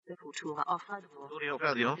The future of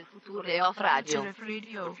radio. The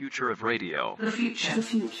future of radio. The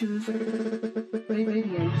future of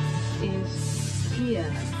radio is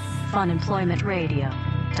here.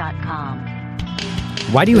 Funemploymentradio.com.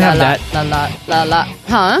 Why do you have that?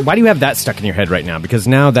 Huh? Why do you have that stuck in your head right now? Because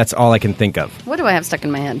now that's all I can think of. What do I have stuck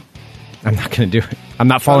in my head? I'm not going to do it. I'm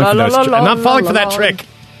not falling for those. I'm not falling for that trick.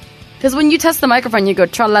 Because when you test the microphone, you go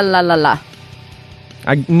tra-la-la-la-la.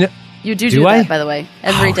 You do I? that, by the way,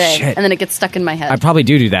 every day. Shit. And then it gets stuck in my head. I probably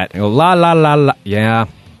do that. I go, la, la, la, la. Yeah.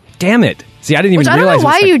 Damn it. See, I didn't even I don't realize know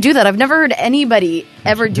why you do that. I've never heard anybody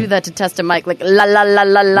ever do that to test a mic. Like, la, la, la,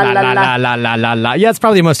 la, la, la, la. La, la, la, la, la. Yeah, it's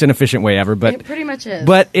probably the most inefficient way ever. But It pretty much is.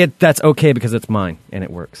 But that's okay because it's mine and it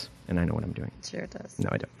works. And I know what I'm doing. Sure it does. No,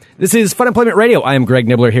 I don't. This is Fun Employment Radio. I am Greg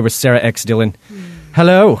Nibbler here with Sarah X. Dillon.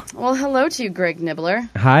 Hello. Well, hello to you, Greg Nibbler.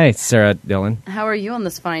 Hi, Sarah Dillon. How are you on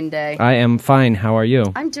this fine day? I am fine. How are you?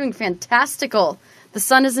 I'm doing fantastical. The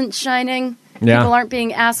sun isn't shining. Yeah. People aren't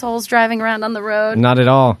being assholes driving around on the road. Not at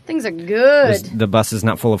all. Things are good. The bus is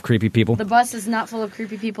not full of creepy people. The bus is not full of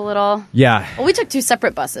creepy people at all. Yeah. Well, we took two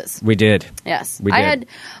separate buses. We did. Yes. We did.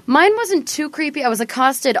 Mine wasn't too creepy. I was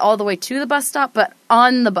accosted all the way to the bus stop, but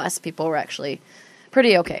on the bus, people were actually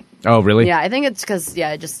pretty okay. Oh, really? Yeah, I think it's because,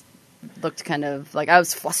 I just looked kind of like I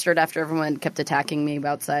was flustered after everyone kept attacking me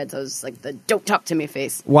outside. So I was like the don't talk to me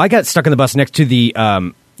face. Well, I got stuck in the bus next to the,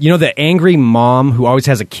 the angry mom who always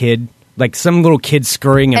has a kid. Like some little kid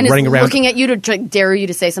scurrying and running around. Looking at you to dare you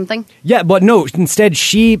to say something? Yeah, but no, instead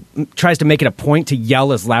she tries to make it a point to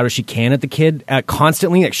yell as loud as she can at the kid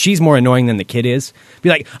constantly. Like she's more annoying than the kid is. Be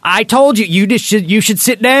like, I told you, you should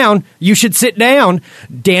sit down. You should sit down.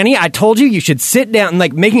 Danny, I told you, you should sit down. And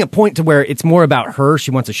like making a point to where it's more about her.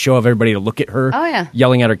 She wants a show of everybody to look at her. Oh, yeah.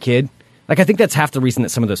 Yelling at her kid. Like, I think that's half the reason that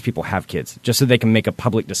some of those people have kids, just so they can make a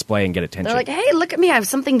public display and get attention. They're like, hey, look at me. I have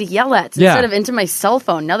something to yell at Yeah. instead of into my cell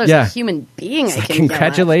phone. Now there's a human being I can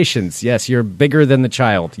Congratulations. Yes, you're bigger than the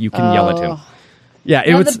child. You can yell at him.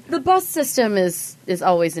 Yeah, the bus system is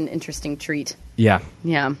always an interesting treat. Yeah.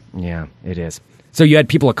 Yeah. Yeah, it is. So you had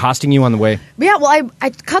people accosting you on the way? Yeah, well,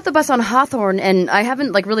 I caught the bus on Hawthorne, and I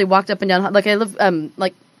haven't, really walked up and down. Like, I live,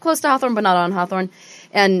 close to Hawthorne, but not on Hawthorne.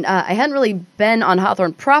 And I hadn't really been on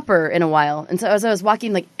Hawthorne proper in a while. And so as I was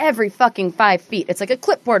walking, every fucking 5 feet, it's like a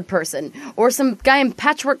clipboard person or some guy in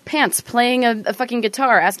patchwork pants playing a fucking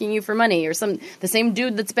guitar asking you for money or the same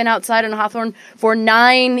dude that's been outside on Hawthorne for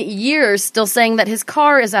 9 years still saying that his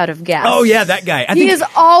car is out of gas. Oh, yeah, that guy. He is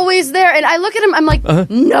always there. And I look at him, I'm like,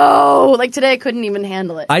 no. Like today I couldn't even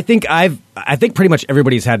handle it. I think pretty much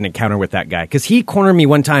everybody's had an encounter with that guy because he cornered me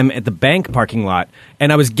one time at the bank parking lot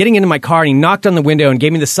and I was getting into my car and he knocked on the window and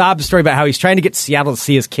gave me the sob story about how he's trying to get to Seattle to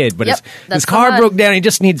see his kid, but his car broke down and he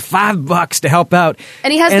just needs $5 to help out.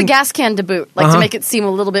 And he has the gas can to boot, to make it seem a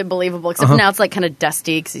little bit believable, except now it's kind of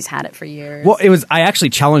dusty because he's had it for years. Well, I actually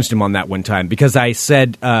challenged him on that one time because I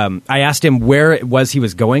said, I asked him where it was he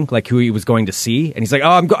was going, like who he was going to see. And he's like,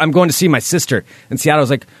 oh, I'm going to see my sister in Seattle. I was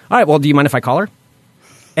like, all right, well, do you mind if I call her?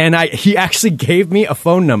 And he actually gave me a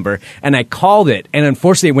phone number, and I called it, and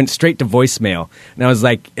unfortunately, it went straight to voicemail. And I was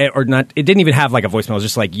like, it didn't even have a voicemail. It was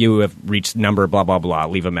just like, you have reached number, blah, blah, blah,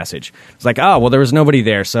 leave a message. It's like, oh, well, there was nobody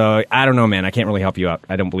there, so I don't know, man. I can't really help you out.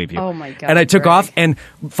 I don't believe you. Oh, my God. And I took off, and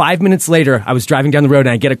 5 minutes later, I was driving down the road,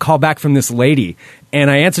 and I get a call back from this lady, and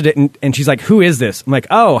I answered it, and she's like, who is this? I'm like,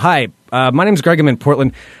 oh, hi, my name's Greg. I'm in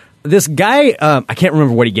Portland. This guy, I can't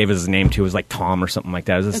remember what he gave his name to. It was like Tom or something like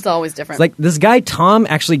that. It's always different. It's like this guy, Tom,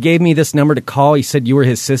 actually gave me this number to call. He said you were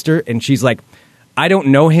his sister. And she's like, I don't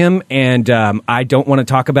know him, and I don't want to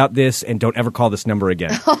talk about this, and don't ever call this number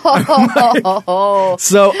again. So I don't know.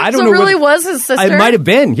 So it really was his sister? It might have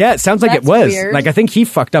been. Yeah, it sounds like That's it was. weird. I think he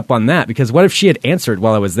fucked up on that, because what if she had answered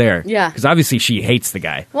while I was there? Yeah. Because obviously she hates the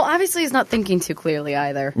guy. Well, obviously he's not thinking too clearly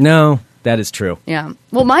either. No. That is true. Yeah.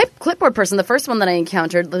 Well, my clipboard person, the first one that I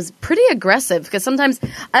encountered, was pretty aggressive because sometimes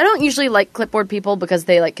I don't usually like clipboard people because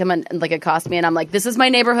they come and accost me and I'm like, this is my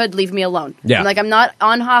neighborhood, leave me alone. Yeah. I'm not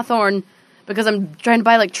on Hawthorne because I'm trying to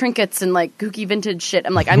buy trinkets and kooky vintage shit.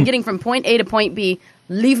 I'm I'm getting from point A to point B,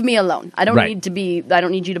 leave me alone. I don't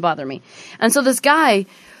need you to bother me. And so this guy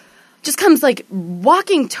just comes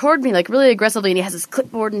walking toward me really aggressively, and he has his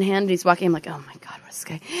clipboard in hand and he's walking. I'm like, oh my God, what's this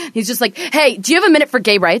guy? He's just like, hey, do you have a minute for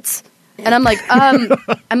gay rights? And I'm like,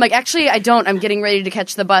 actually, I don't. I'm getting ready to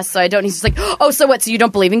catch the bus, so I don't. And he's just like, oh, so what? So you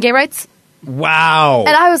don't believe in gay rights? Wow.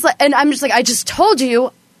 And I was like, and I'm just like, I just told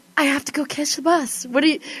you, I have to go catch the bus. What are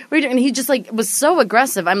you doing? And he just was so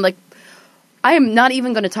aggressive. I'm like, I am not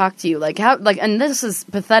even going to talk to you. Like how? Like, and this is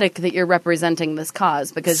pathetic that you're representing this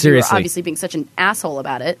cause because Seriously. you're obviously being such an asshole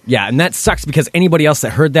about it. Yeah, and that sucks because anybody else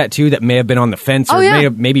that heard that too, that may have been on the fence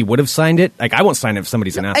or maybe would have signed it. Like, I won't sign it if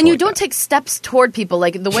somebody's an asshole. And you like don't that. take steps toward people.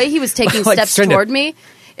 Like the way he was taking Like, steps toward me,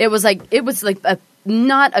 it was like a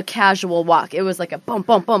not a casual walk. It was like a bump,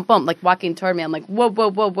 bump, bump, bump, like walking toward me. I'm like, whoa,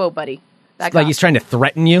 whoa, whoa, whoa, buddy. Back like off. he's trying to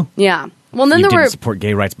threaten you. Yeah. Well, then you there didn't were support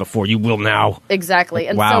gay rights before. You will now. exactly,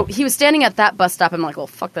 and wow. so he was standing at that bus stop. I'm like, well,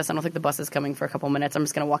 fuck this. I don't think the bus is coming for a couple minutes. I'm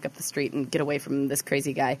just gonna walk up the street and get away from this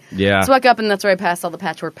crazy guy. Yeah. So I walk up, and that's where I passed all the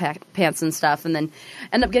patchwork pants and stuff, and then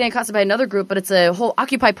end up getting accosted by another group. But it's a whole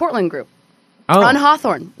Occupy Portland group on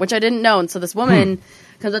Hawthorne, which I didn't know. And so this woman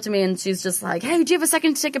comes up to me and she's just like, hey, do you have a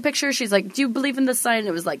second to take a picture? She's like, do you believe in this sign? And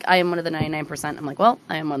it was like, I am one of the 99%. I'm like, well,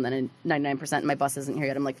 I am one of the 99%, and my bus isn't here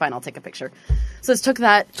yet. I'm like, fine, I'll take a picture. So this took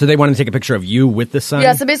that. So they wanted to take a picture of you with the sign?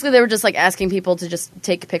 Yeah, so basically they were just like asking people to just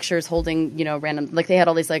take pictures holding, random, like they had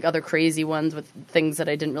all these like other crazy ones with things that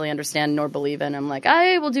I didn't really understand nor believe in. I'm like,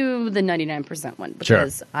 I will do the 99% one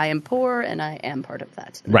because I am poor and I am part of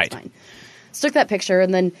that. And right. That's fine. So took that picture,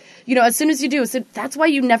 and then, as soon as you do, so that's why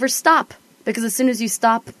you never stop. Because as soon as you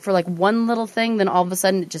stop for like one little thing, then all of a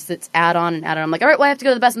sudden it's add on and add on. I'm like, all right, well, I have to go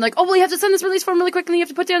to the bus. And they're like, oh, well, you have to send this release form really quick, and then you have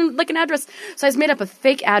to put down like an address. So I just made up a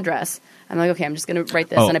fake address. I'm like, okay, I'm just going to write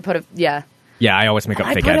this, and I put Yeah, I always make up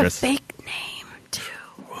fake address. I put a fake name too.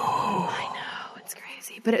 Whoa. I know, it's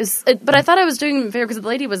crazy, but but I thought I was doing it fair because the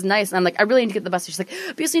lady was nice, and I'm like, I really need to get the bus. She's like,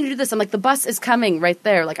 but you just need to do this. I'm like, the bus is coming right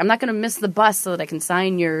there. Like, I'm not going to miss the bus so that I can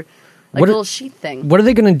sign your little sheet thing. What are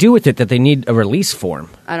they going to do with it that they need a release form?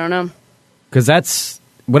 I don't know. Because that's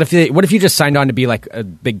what if you just signed on to be like a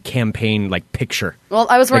big campaign like picture? Well,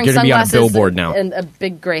 I was wearing like sunglasses be on a billboard now. and a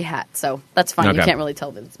big gray hat, so that's fine. Okay. You can't really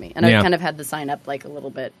tell that it's me. And I kind of had the sign up like a little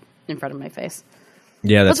bit in front of my face.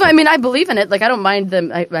 Yeah, that's why. I mean, I believe in it. Like, I don't mind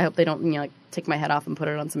them. I hope they don't like take my head off and put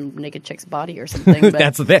it on some naked chick's body or something. But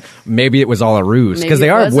that's the thing. Maybe it was all a ruse because they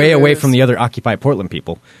are way away from the other Occupy Portland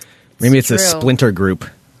people. Maybe it's a splinter group.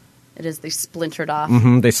 It is. They splintered off.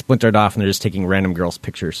 Mm-hmm. They splintered off, and they're just taking random girls'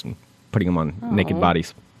 pictures and putting them on naked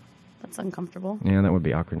bodies. That's uncomfortable. Yeah, that would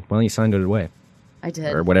be awkward. Well, you signed it away. I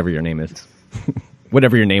did. Or whatever your name is.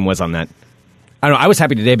 Whatever your name was on that. I don't know. I was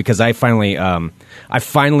happy today because I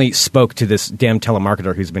finally spoke to this damn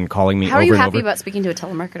telemarketer who's been calling me over and over. How are you happy about speaking to a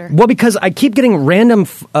telemarketer? Well, because I keep getting random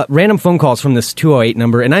phone calls from this 208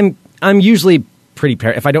 number, and I'm usually pretty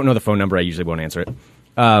if I don't know the phone number, I usually won't answer it.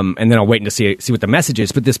 And then I'll wait to see what the message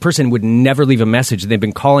is. But this person would never leave a message. They've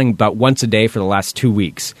been calling about once a day for the last 2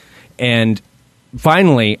 weeks. And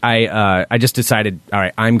finally, I just decided, all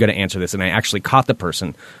right, I'm going to answer this. And I actually caught the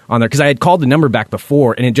person on there because I had called the number back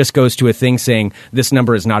before, and it just goes to a thing saying this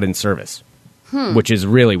number is not in service, which is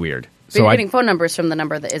really weird. But you're getting phone numbers from the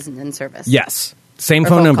number that isn't in service. Yes. Same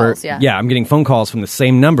phone number. Calls, yeah, I'm getting phone calls from the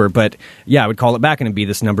same number, but I would call it back and it'd be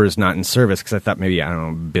this number is not in service because I thought maybe, I don't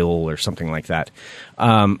know, Bill or something like that.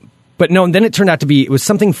 But no, and then it turned out to be, it was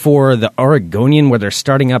something for the Oregonian where they're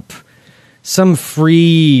starting up some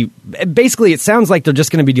free, basically it sounds like they're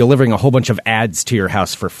just going to be delivering a whole bunch of ads to your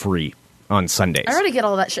house for free on Sundays. I already get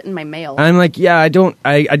all that shit in my mail. I'm like, I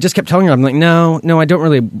just kept telling her, I'm like, no, I don't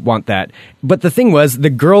really want that. But the thing was, the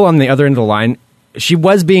girl on the other end of the line, she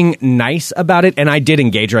was being nice about it, and I did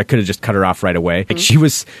engage her. I could have just cut her off right away. Like she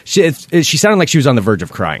sounded like she was on the verge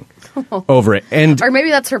of crying over it. And or maybe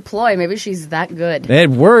that's her ploy. Maybe she's that good. It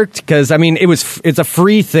worked because I mean it's a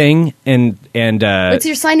free thing, and but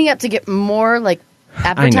you're signing up to get more like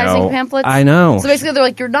advertising pamphlets. I know. So basically, they're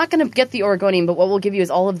like, you're not going to get the Oregonian, but what we'll give you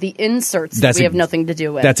is all of the inserts that we have nothing to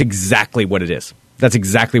do with. That's exactly what it is. That's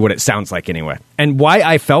exactly what it sounds like anyway. And why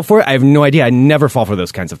I fell for it, I have no idea. I never fall for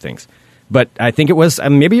those kinds of things. But I think it was,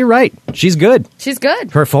 maybe you're right. She's good. She's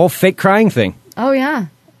good. Her whole fake crying thing. Oh, yeah.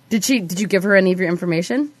 Did you give her any of your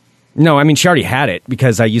information? No, I mean, she already had it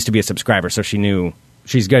because I used to be a subscriber, so she knew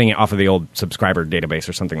she's getting it off of the old subscriber database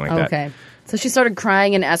or something like that. Okay. So she started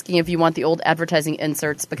crying and asking if you want the old advertising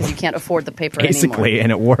inserts because you can't afford the paper Basically, anymore.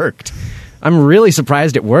 And it worked. I'm really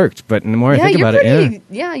surprised it worked, but the more I think about it,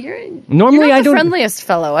 you're normally not I the don't. friendliest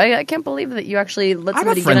fellow. I can't believe that you actually let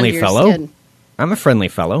somebody get under your skin. I'm a friendly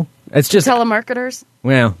fellow. It's just telemarketers.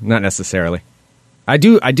 Well, not necessarily. I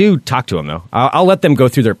do talk to them though. I'll let them go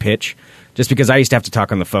through their pitch, just because I used to have to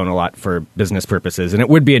talk on the phone a lot for business purposes, and it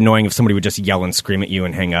would be annoying if somebody would just yell and scream at you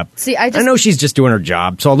and hang up. See, I know she's just doing her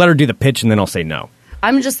job, so I'll let her do the pitch, and then I'll say no.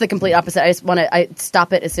 I'm just the complete opposite. I just want to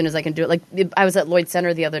stop it as soon as I can do it. Like I was at Lloyd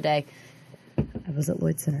Center the other day.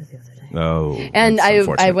 Oh, and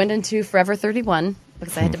I went into Forever 31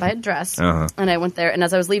 because I had to buy a dress, and I went there. And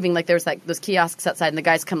as I was leaving, like there was like those kiosks outside, and the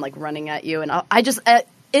guys come like running at you, and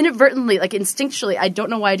inadvertently, like instinctually, I don't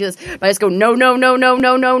know why I do this, but I just go, no, no, no, no,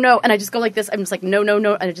 no, no, no. And I just go like this. I'm just like, no, no,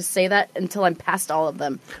 no. And I just say that until I'm past all of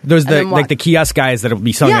them. There's the kiosk guys that'll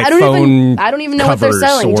be selling I don't even know what they're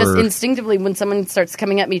selling. Just instinctively, when someone starts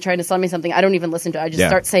coming at me trying to sell me something, I don't even listen to it. I just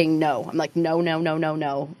start saying no. I'm like, no, no, no, no,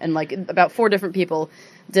 no. And like about 4 different people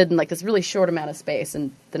did in like this really short amount of space, and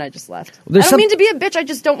then I just left. I don't mean to be a bitch. I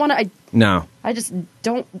just don't want to. No. I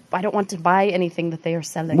don't want to buy anything that they are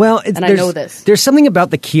selling. Well, and I know this. There's something about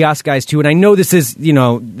the kiosk guys too, and I know this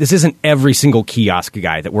isn't every single kiosk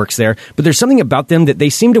guy that works there, but there's something about them that they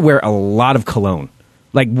seem to wear a lot of cologne,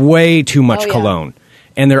 like way too much cologne.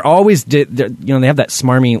 And they're always, they have that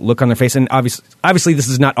smarmy look on their face. And obviously, this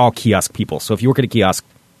is not all kiosk people. So if you work at a kiosk,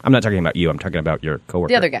 I'm not talking about you. I'm talking about your coworker.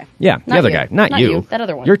 The other guy. Yeah, the other guy. Not you. That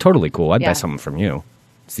other one. You're totally cool. I'd buy something from you.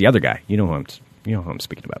 It's the other guy. You know who I'm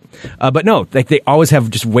speaking about. But no, like they always have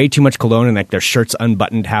just way too much cologne, and like their shirt's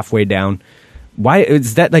unbuttoned halfway down. Why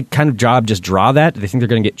is that like kind of job? Just draw that? Do they think they're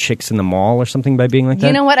going to get chicks in the mall or something by being like that?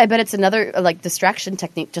 You know what? I bet it's another like distraction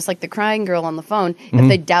technique, just like the crying girl on the phone. Mm-hmm. If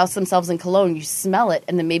they douse themselves in cologne, you smell it,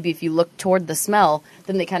 and then maybe if you look toward the smell,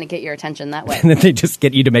 then they kind of get your attention that way. And then they just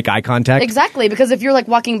get you to make eye contact? Exactly, because if you're like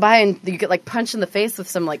walking by and you get like punched in the face with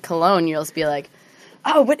some like cologne, you'll just be like,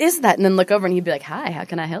 oh, what is that? And then look over and he'd be like, hi, how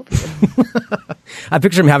can I help you? I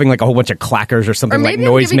picture him having like a whole bunch of clackers or something, like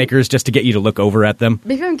noisemakers just to get you to look over at them.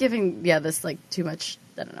 Maybe I'm giving, this like too much,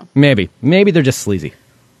 I don't know. Maybe they're just sleazy.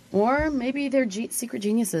 Or maybe they're secret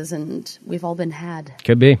geniuses and we've all been had.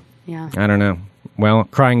 Could be. Yeah. I don't know. Well,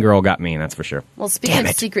 crying girl got me, that's for sure. Well, speaking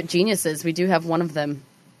of secret geniuses, we do have one of them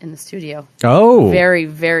in the studio. Oh. Very,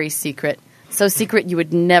 very secret. So secret you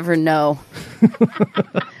would never know.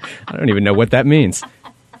 I don't even know what that means.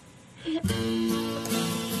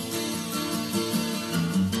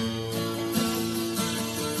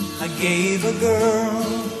 I gave a girl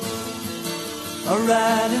a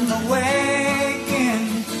ride in the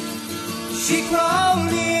wagon. She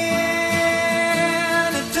crawled in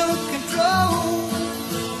and took control.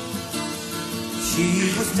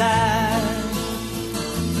 She was tired,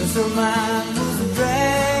 'cause her mind was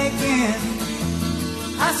dragging.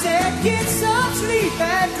 I said, get some sleep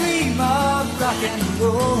and dream of rock and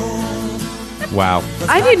roll. Wow.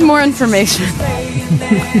 I need more information.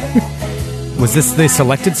 Was this the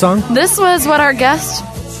selected song? This was what our guest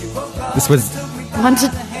This was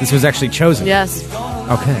wanted. This was actually chosen? Yes.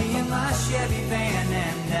 Okay.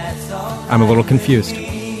 I'm a little confused.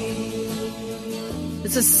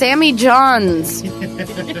 This is Sammy John's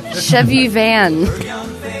Chevy van.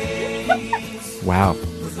 Wow.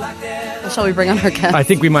 Well, shall we bring on our guest? I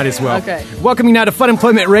think we might as well. Okay. Welcoming now to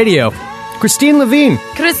Funemployment Radio, Christine Levine.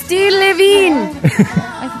 Christine Levine!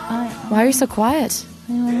 Why are you so quiet?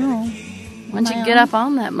 I don't know. Why don't you get up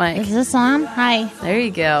on that mic? Is this on? Hi. There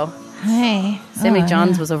you go. Hi. Sammy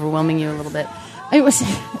John's was overwhelming you a little bit.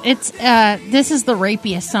 This is the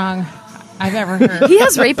rapiest song I've ever heard. He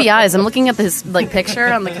has rapey eyes. I'm looking at this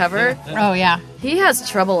picture on the cover. Oh, yeah. He has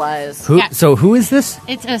trouble eyes. So who is this?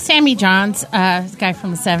 It's Sammy John's, guy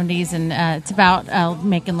from the 70s, and it's about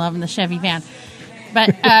making love in the Chevy van.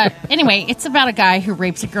 But anyway, it's about a guy who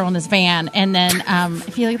rapes a girl in his van, and then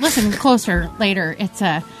if you listen closer later, it's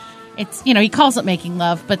he calls it making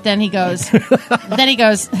love, but then he goes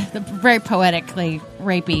very poetically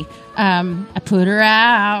rapey. I put her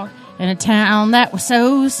out in a town that was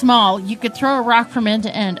so small you could throw a rock from end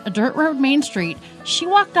to end, a dirt road, Main Street. She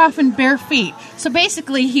walked off in bare feet. So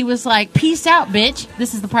basically, he was like, "Peace out, bitch."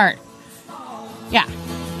 This is the part. Yeah.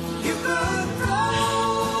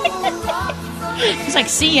 He's like,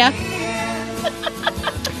 "See ya."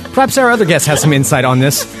 Perhaps our other guest has some insight on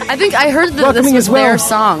this. I think I heard that this was their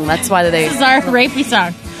song. That's why they... This is our rapey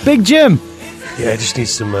song. Big Jim. Yeah, I just need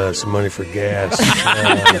some money for gas.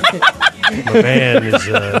 My van is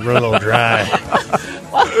running a little dry.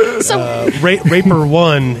 Raper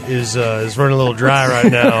 1 is running a little dry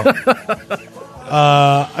right now.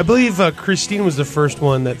 I believe Christine was the first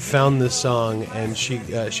one that found this song, and she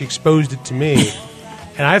exposed it to me,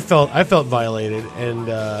 and I felt violated. And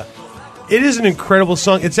it is an incredible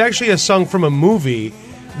song. It's actually a song from a movie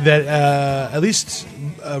that at least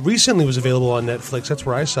recently was available on Netflix. That's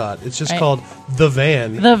where I saw it. It's just called The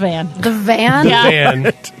Van. The Van. The Van? Yeah.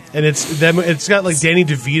 Van. And it's got like Danny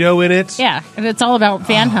DeVito in it. Yeah, and it's all about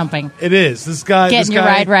van humping. It is. This guy Getting your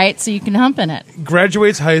ride right so you can hump in it.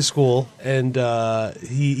 Graduates high school, and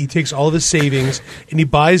he takes all of his savings, and he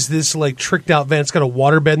buys this like tricked out van. It's got a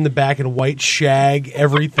waterbed in the back and white shag,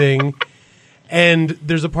 everything. And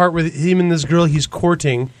there's a part where him and this girl he's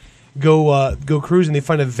courting, go cruising. They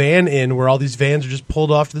find a van inn where all these vans are just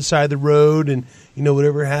pulled off to the side of the road, and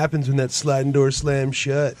whatever happens when that sliding door slams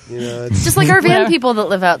shut, it's Just like our van people that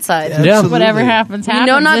live outside. Absolutely. Whatever happens. You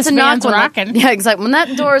know not This to knock van's when rocking. Yeah, exactly. When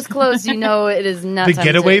that door is closed, you know it is not the time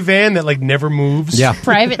getaway to... van that never moves. Yeah.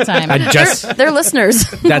 Private time. They're listeners.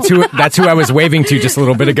 That's who I was waving to just a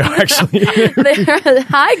little bit ago, actually.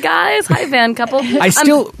 Hi, guys. Hi, van couple.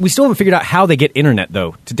 we still haven't figured out how they get internet,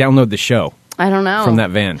 though, to download the show I don't know. from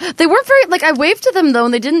that van. They weren't very, I waved to them, though,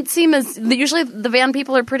 and they didn't seem as, usually the van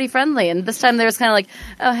people are pretty friendly, and this time they were kind of like,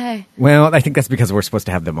 oh, hey. Well, I think that's because we're supposed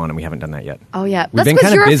to have them on, and we haven't done that yet. Oh, yeah. We've That's been because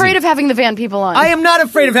kinda you're busy. afraid of having the van people on. I am not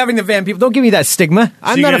afraid of having the van people. Don't give me that stigma.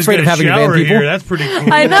 I'm you not guys afraid of got a having the van shower people. here. That's pretty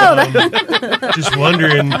cool. I know. Just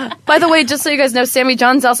wondering. By the way, just so you guys know, Sammy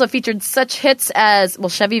John's also featured such hits as,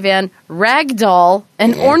 Chevy Van, Ragdoll,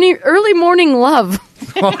 and Early Morning Love.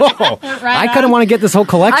 Oh, I kind of on. want to get this whole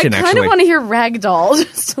collection, I kind actually. of want to hear Ragdoll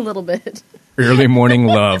just a little bit. Early Morning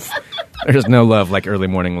Love. There's no love like Early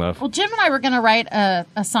Morning Love. Well, Jim and I were going to write a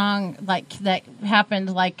song that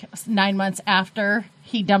happened 9 months after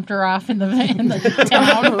he dumped her off in the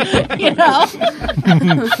town.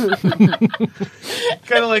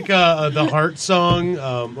 Kind of like the Heart song,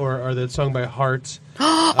 or that song by Heart.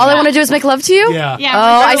 All I want to do is make love to you? Yeah. Yeah,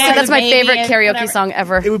 Oh, I see. That's my baby favorite and karaoke whatever. song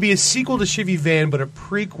ever. It would be a sequel to Chevy Van, but a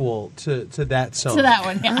prequel to that song. To that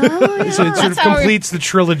one, yeah. So it sort of That's how completes the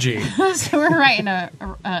trilogy. So we're writing a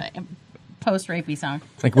post-rapey song.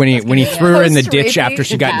 Like when he threw her in the ditch Post-rapey. after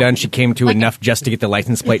she got done, she came to enough just to get the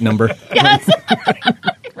license plate number. Yes.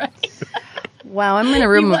 Right. Wow, I'm in a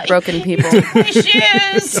room of broken people. My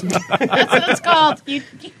shoes. That's what it's called. You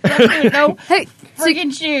have to know Hey, so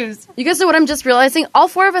friggin' shoes. you guys know what I'm just realizing? All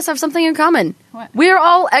four of us have something in common. What? We are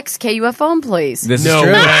all ex-KUFO employees. This No is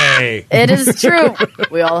true. way. It is true.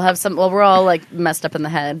 We all have some. Well, we're all messed up in the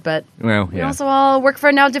head, but Well, we yeah. also all work for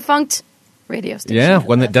a now defunct radio station. Yeah,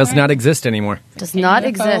 one that does right. not exist anymore. Does not UFO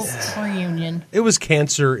exist. Reunion. It was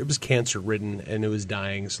cancer. It was cancer ridden, and it was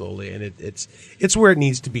dying slowly. And it's where it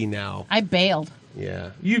needs to be now. I bailed. Yeah,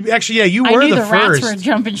 you actually, you I were knew the the rats were first.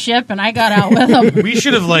 jumping ship, and I got out with them. We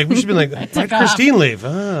should have been like, why'd took off. Christine leave?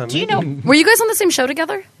 Do you know? Were you guys on the same show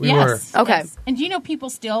together? We Yes. were. Okay. Yes. And do you know people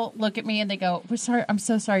still look at me and they go, "We're sorry. I'm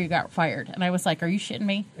so sorry you got fired." And I was like, "Are you shitting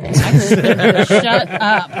me?" Shut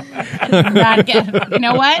up. Not get, you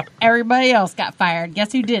know what? Everybody else got fired.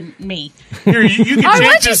 Guess who didn't? Me. Here, you can All right, why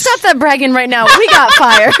take don't you this. stop that bragging right now? We got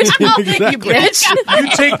fired. You bitch. You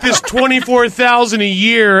take this 24,000 a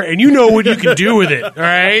year, and you know what you can do with it. All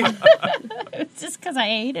right. It's just because I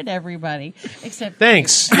hated everybody. Except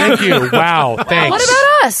Thanks. Thank you. Wow. Thanks. What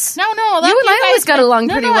about us? No, I love You and I guys, always got but- along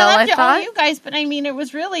no, pretty no, well, I I loved all thought. you guys, but I mean, it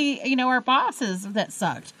was really, our bosses that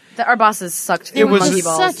sucked. Our bosses sucked. They It were was monkey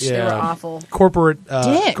balls. such- They were Yeah. awful. Corporate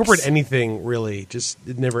Dicks. anything really just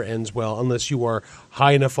it never ends well unless you are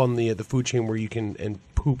high enough on the food chain where you can and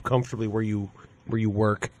poop comfortably where you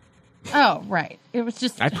work. Oh, right. It was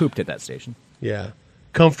just. I pooped at that station. Yeah,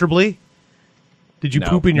 comfortably. Did you No,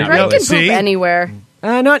 poop in your? not Greg really. can poop See? anywhere.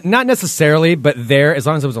 Not necessarily, but there, as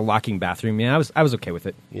long as it was a locking bathroom, yeah, I was okay with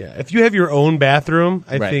it. Yeah, if you have your own bathroom,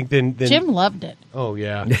 I Right. think then Jim loved it. Oh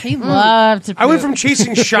yeah. He loved to. I went poop. from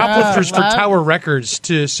chasing shoplifters for love. Tower Records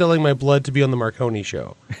to selling my blood to be on the Marconi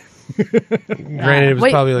show. Granted, it was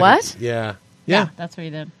Wait, probably like what? Yeah. Yeah, that's what he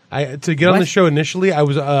did. To get on What? the show initially,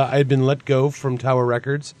 I had been let go from Tower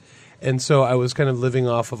Records, and so I was kind of living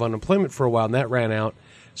off of unemployment for a while, and that ran out.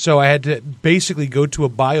 So I had to basically go to a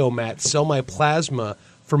biomat, sell my plasma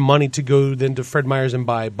for money to go then to Fred Meyer's and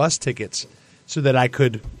buy bus tickets, so that I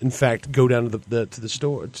could, in fact, go down to the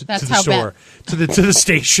store That's to the how store to the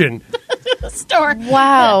station. Store.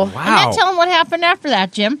 Wow. And then tell him what happened after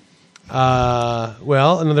that, Jim.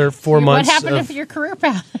 Well, another 4 months. What happened of, to your career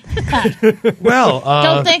path? well,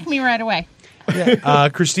 Don't thank me right away.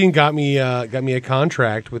 Christine got me a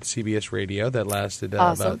contract with CBS Radio that lasted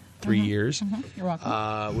Awesome. about 3 years. You're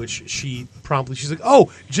welcome. Which she's like,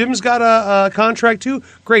 oh, Jim's got a contract too?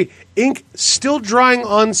 Great. Ink still drying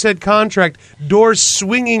on said contract, doors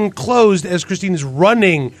swinging closed as Christine is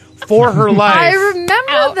running for her life. I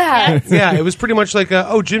remember that. Yeah, it was pretty much like,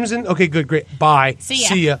 oh, Jim's in? Okay, good, great. Bye.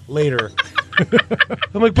 See ya. Later.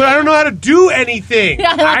 I'm like, but I don't know how to do anything.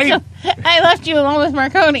 I left you alone with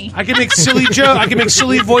Marconi. I can make silly jokes. I can make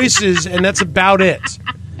silly voices, and that's about it.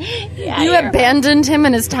 Yeah, You abandoned him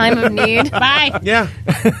in his time of need. Bye. Yeah.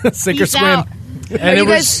 Sink or Peace swim. out. And Are you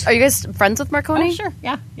guys friends with Marconi? Oh, sure.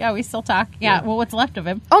 Yeah, we still talk. Yeah, well, what's left of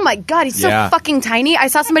him. Oh my god, he's so Yeah. fucking tiny. I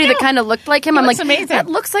saw somebody that kind of looked like him. I'm looks like, amazing. that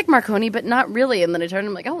looks like Marconi, but not really. And then I turned and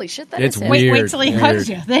I'm like, holy shit, that It's is him. weird. Wait till he hugs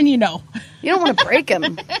you. Then you know. You don't want to break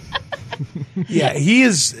him. Yeah, he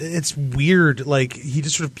is. It's weird. Like he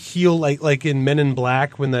just sort of peel like in Men in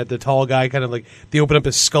Black when the tall guy kind of like they open up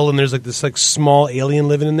his skull and there's like this like small alien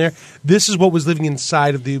living in there. This is what was living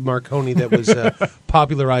inside of the Marconi that was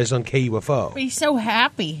popularized on KUFO. He's so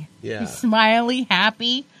happy. Yeah. He's smiley,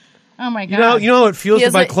 happy. Oh my god. You know how it feels He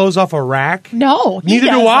to buy has a- clothes off a rack? No. he Neither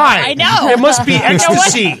do doesn't. I. I know. It must be I know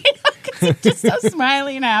what- ecstasy. He's just so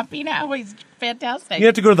smiley and happy now. He's fantastic. You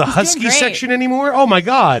have to go to the He's doing husky great. section anymore? Oh my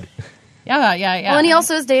god. Yeah. Well, and he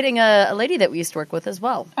also is dating a lady that we used to work with as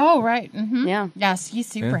well. Oh, right. Mm-hmm. Yeah. Yes, he's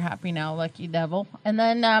super happy now, lucky devil. And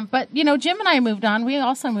then, but, Jim and I moved on. We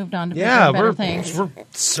also moved on to bigger and better things. We're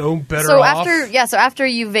so better So off. after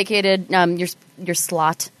you vacated your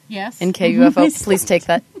slot Yes. in KUFO, please take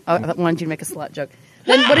that. I wanted you to make a slot joke.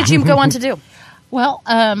 Then what did you go on to do? Well,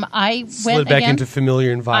 I Slid went back again. into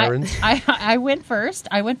familiar environs. I went first.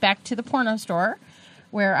 I went back to the porno store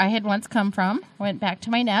where I had once come from. Went back to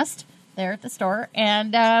my nest there at the store,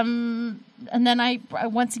 and then I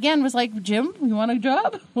once again was like, Jim, you want a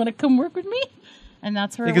job? Want to come work with me? And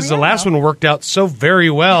that's where Because we the are last now. one worked out so very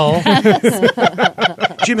well.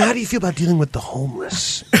 Jim, how do you feel about dealing with the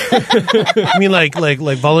homeless? I mean, like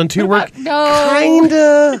volunteer work? No.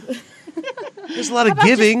 Kinda. There's a lot of about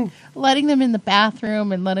giving. letting them in the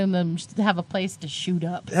bathroom and letting them have a place to shoot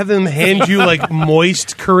up. Have them hand you like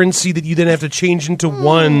moist currency that you then have to change into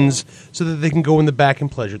ones so that they can go in the back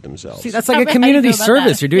and pleasure themselves. See, that's like How a do you community feel about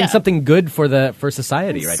service. that? You're doing Yeah. something good for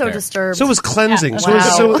society right So there. disturbed. So it was cleansing. Yeah. So it was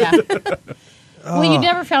Wow. so Yeah. Well, you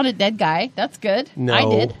never found a dead guy. That's good. No. I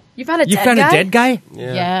did. You found a You dead found guy? a dead guy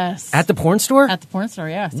Yeah. Yes. at the porn store? At the porn store,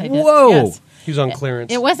 yes, I did. Whoa. Yes. he was on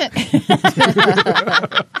clearance. It wasn't.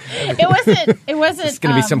 It wasn't. It's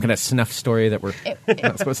going to be some kind of snuff story that we're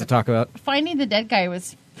not supposed to talk about. Finding the dead guy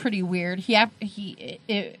was pretty weird.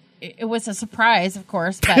 It was a surprise, of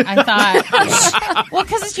course, but I thought, well,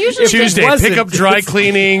 because it's usually Tuesday, wasn't. pick up dry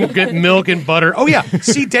cleaning, get milk and butter. Oh yeah,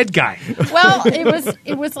 see dead guy. Well,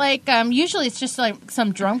 it was like usually it's just like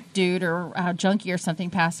some drunk dude or junkie or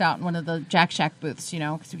something passed out in one of the Jack Shack booths,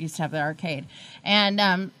 because we used to have the arcade,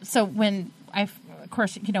 and so when of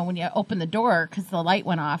course, when you open the door because the light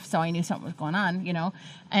went off, so I knew something was going on,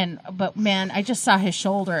 but man, I just saw his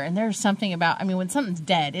shoulder, and there's something about, when something's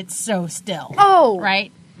dead, it's so still. Oh.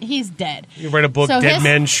 Right. He's dead. You write a book, So Dead his-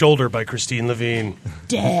 Man's Shoulder by Christine Levine.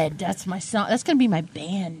 Dead. That's my song. That's going to be my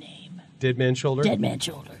band name. Dead Man's Shoulder? Dead Man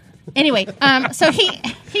Shoulder. Anyway, so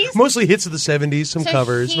he's Mostly hits of the 70s, some so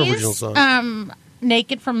covers, some he's, original songs.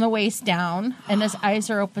 naked from the waist down, and his eyes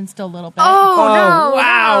are open still a little bit. Oh, no.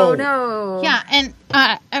 wow. No. Yeah, and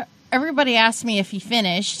everybody asked me if he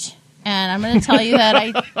finished, and I'm going to tell you that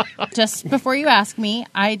I just before you ask me,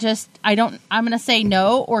 I'm going to say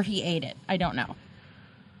no, or he ate it. I don't know.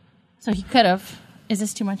 So he could have. Is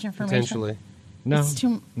this too much information? Potentially. No. It's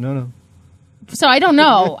too. No. So I don't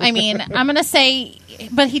know. I'm going to say,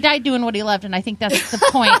 but he died doing what he loved, and I think that's the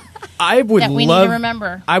point. I would That we need to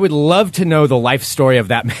remember. I would love to know the life story of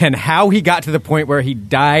that man. How he got to the point where he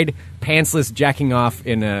died pantsless, jacking off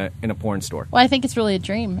in a porn store. Well, I think it's really a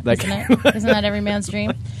dream, Like- isn't it? Isn't that every man's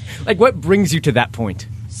dream? Like, what brings you to that point?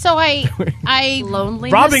 So I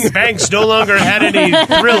Loneliness. Robbing banks no longer had any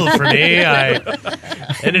thrill for me. I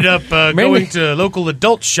ended up going to local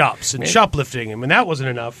adult shops and shoplifting, and that wasn't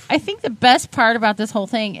enough. I think the best part about this whole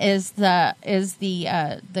thing is the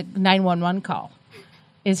 911 call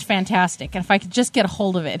is fantastic. And if I could just get a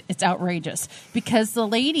hold of it, it's outrageous. Because the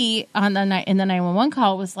lady in the 911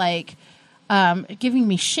 call was like giving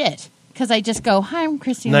me shit. Because I just go, hi, I'm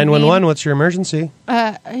Christine. 911, what's your emergency?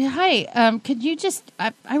 Hi, could you just,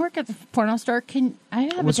 I work at the porno store. Can I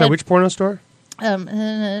have Sorry, which porno store?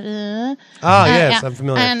 yes, I'm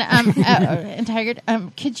familiar. And tired.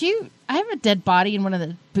 Could you? I have a dead body in one of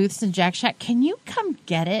the booths in Jack Shack. Can you come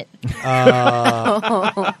get it?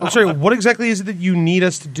 I'm sorry, what exactly is it that you need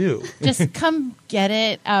us to do? Just come get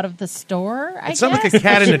it out of the store. It sounds like a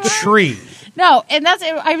cat in a tree. No, and that's.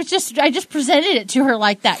 I just presented it to her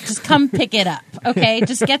like that. Just come pick it up, okay?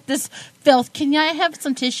 Just get this filth. Can I have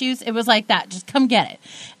some tissues? It was like that. Just come get it.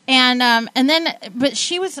 And then, but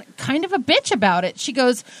she was kind of a bitch about it. She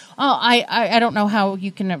goes, "Oh, I don't know how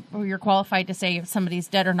you're qualified to say if somebody's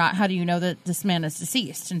dead or not. How do you know that this man is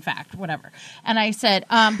deceased? In fact, whatever." And I said,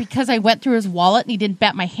 "Because I went through his wallet and he didn't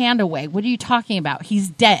bat my hand away. What are you talking about? He's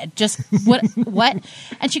dead. Just what? What?"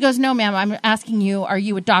 And she goes, "No, ma'am. I'm asking you. Are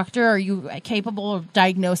you a doctor? Are you capable of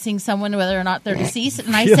diagnosing someone whether or not they're deceased?"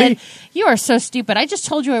 And I said, "You are so stupid. I just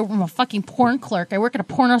told you I'm a fucking porn clerk. I work at a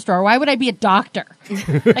porno store. Why would I be a doctor?"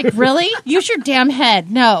 Like, really? Use your damn head.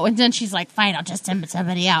 No. And then she's like, fine, I'll just send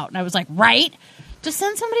somebody out. And I was like, right? Just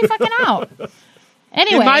send somebody fucking out.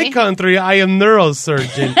 Anyway. In my country, I am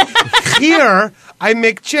neurosurgeon. Here, I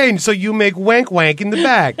make change, so you make wank wank in the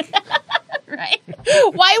back. Right?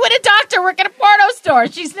 Why would a doctor work at a porno store?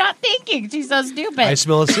 She's not thinking. She's so stupid. I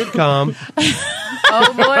smell a sitcom.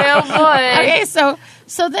 Oh boy, oh boy. Okay,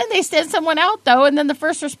 so then they send someone out, though, and then the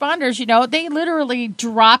first responders, they literally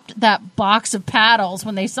dropped that box of paddles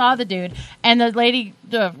when they saw the dude, and the lady,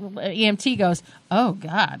 the EMT goes, "Oh,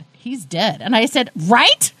 God, he's dead." And I said,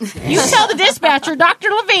 right? You tell the dispatcher Dr.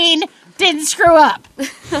 Levine didn't screw up.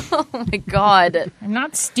 Oh, my God. I'm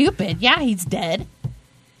not stupid. Yeah, he's dead.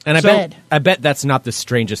 And So- I bet that's not the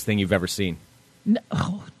strangest thing you've ever seen. No.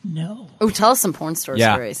 Oh, no. Oh, tell us some porn store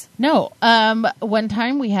Yeah. stories. No. One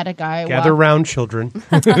time we had a guy Gather walk- round, children.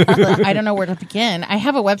 I don't know where to begin. I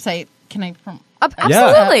have a website. Can I...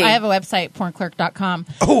 Absolutely. I have a website, pornclerk.com.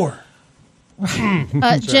 Or.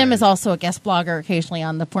 Jim is also a guest blogger occasionally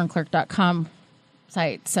on the pornclerk.com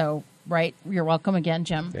site. So, right, you're welcome again,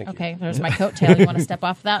 Jim. Thank you. Okay, there's my coattail. You want to step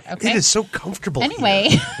off that? Okay. It is so comfortable. Anyway,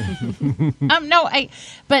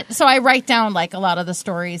 so I write down like a lot of the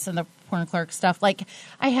stories and the porn clerk stuff. Like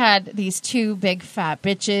I had these two big fat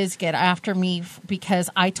bitches get after me because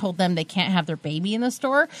I told them they can't have their baby in the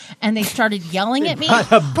store, and they started yelling at me.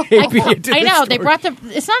 Baby into I the know they store. brought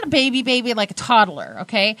it's not a baby like a toddler,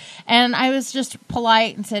 okay? And I was just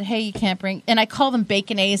polite and said, "Hey, you can't bring." And I call them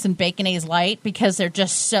Baconaise and Baconaise Light because they're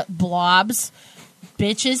just blobs.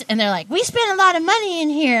 Bitches, and they're like, "We spend a lot of money in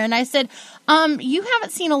here," and I said, "You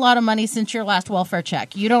haven't seen a lot of money since your last welfare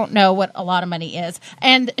check. You don't know what a lot of money is."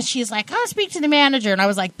 And she's like, "I'll speak to the manager," and I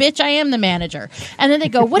was like, "Bitch, I am the manager." And then they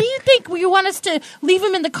go, "What do you think? You want us to leave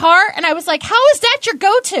him in the car?" And I was like, "How is that your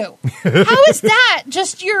go-to? How is that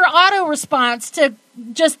just your auto response to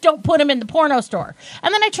just don't put him in the porno store?"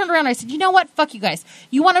 And then I turned around and I said, "You know what? Fuck you guys.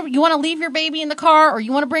 You want to leave your baby in the car, or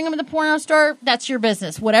you want to bring him in the porno store? That's your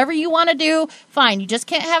business. Whatever you want to do, fine. You just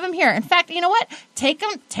can't have him here. In fact, you know what? Take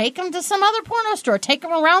him to some other porno store. Take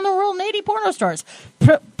him around the world in 80 porno stores.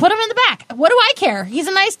 Put him in the back. What do I care? He's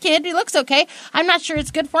a nice kid. He looks okay. I'm not sure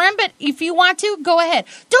it's good for him, but if you want to, go ahead.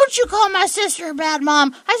 Don't you call my sister a bad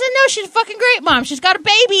mom." I said, "No, she's a fucking great mom. She's got a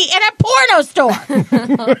baby in a porno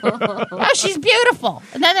store." Oh, she's beautiful.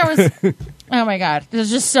 And then there was, oh my God, there's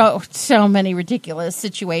just so many ridiculous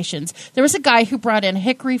situations. There was a guy who brought in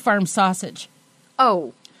Hickory Farm sausage.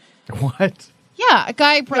 Oh. What? Yeah, a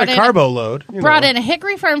guy brought A in carbo load. brought in a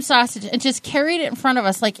Hickory Farm sausage and just carried it in front of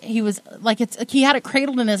us like he was he had it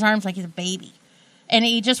cradled in his arms like he's a baby. And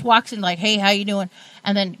he just walks in like, "Hey, how you doing?"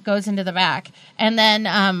 And then goes into the back. And then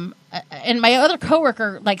and my other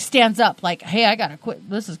coworker like stands up like, "Hey, I gotta quit.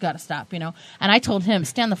 This has got to stop," And I told him,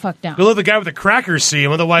 "Stand the fuck down." Don't let the guy with the crackers see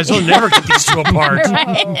him, otherwise he'll never get these two apart.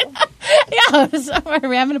 Right? Yeah, so are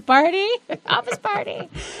we having a party? Office party?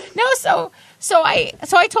 No, so I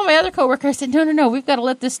told my other coworker, I said, no, we've got to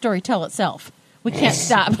let this story tell itself. We can't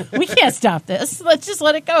stop. We can't stop this. Let's just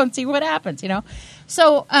let it go and see what happens,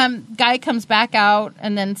 So, guy comes back out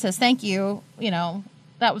and then says, "Thank you."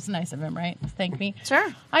 That was nice of him, right? Thank me.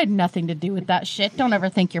 Sure. I had nothing to do with that shit. Don't ever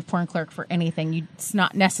thank your porn clerk for anything. It's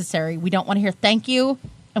not necessary. We don't want to hear thank you,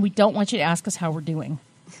 and we don't want you to ask us how we're doing.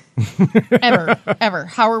 Ever.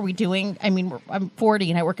 How are we doing? I mean, I'm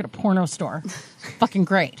 40 and I work at a porno store. Fucking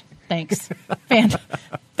great. Thanks.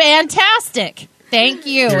 Fantastic. Thank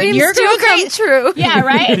you. Dreams You're do gonna come take- true. Yeah,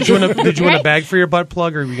 right? Did you want a Right? bag for your butt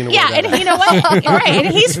plug, or are we going to Yeah, wear that? and you know what? Right, and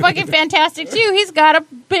he's fucking fantastic too. He's got a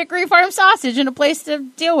Hickory Farm sausage and a place to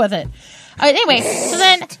deal with it. Anyway, so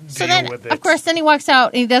then, with it. of course, then he walks out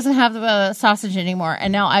and he doesn't have the sausage anymore.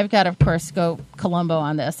 And now I've got to, of course, go Columbo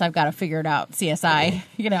on this. I've got to figure it out. CSI,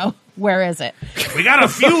 where is it? We got a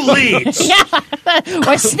few leads. Yeah,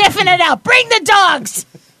 we're sniffing it out. Bring the dogs.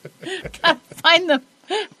 Gotta find the.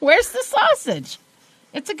 Where's the sausage?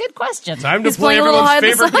 It's a good question. Time to He's play playing a little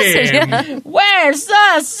everyone's hide the favorite sausage, game. yeah. Where's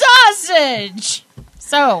the sausage?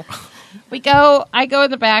 So I go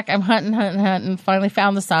in the back. I'm hunting. Finally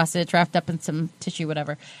found the sausage wrapped up in some tissue,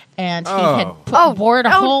 whatever. And he had bored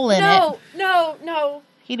a hole in it. No.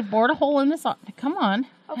 He'd bored a hole in the sausage. Come on.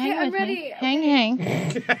 Okay, Hang I'm with me. ready.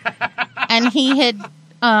 Hang. And he had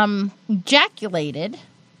ejaculated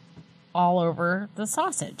all over the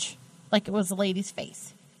sausage. Like it was a lady's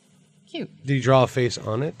face. Cute. Did you draw a face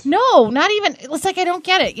on it? No, not even. It's like I don't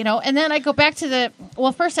get it, And then I go back to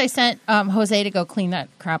first I sent Jose to go clean that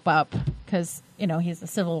crap up because, he's a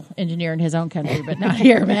civil engineer in his own country, but not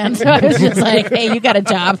here, man. So I was just like, hey, you got a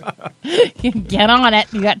job. Get on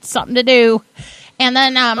it. You got something to do. And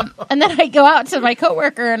then I go out to my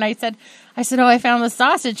coworker and I said, "Oh, I found the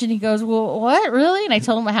sausage." And he goes, "Well, what, really?" And I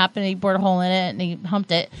told him what happened. He bored a hole in it and he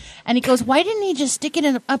humped it. And he goes, "Why didn't he just stick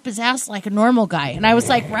it up his ass like a normal guy?" And I was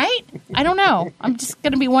like, right? I don't know. I'm just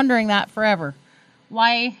going to be wondering that forever.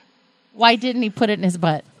 Why Why didn't he put it in his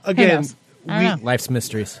butt? Who Again, knows? I don't know. Life's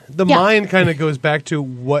mysteries. the Yeah. mind kind of goes back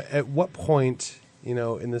to at what point,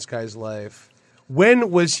 in this guy's life,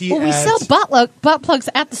 when was he? Well, we at, sell butt plugs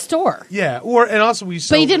at the store. Yeah, and also we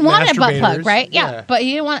sell. But he didn't want a butt plug, masturbators. right? Yeah, but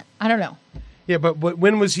he didn't want. I don't know. Yeah, but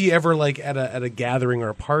when was he ever like at a gathering or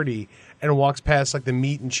a party and walks past like the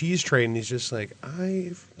meat and cheese tray and he's just like,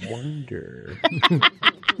 I wonder.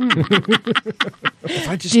 If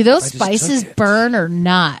I just- Do those if I just spices took it. burn or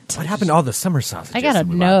not? What happened to all the summer sausages? I gotta that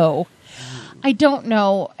we bought? know. I don't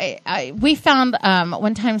know. We found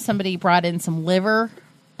one time somebody brought in some liver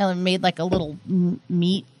and made like a little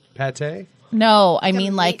meat. Pate? No, I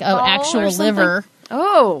mean like an meatball actual or something? liver.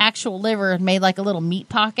 Oh. Actual liver and made like a little meat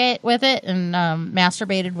pocket with it and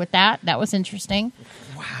masturbated with that. That was interesting.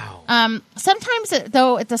 Wow. Sometimes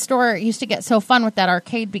though at the store it used to get so fun with that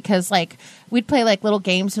arcade because like we'd play like little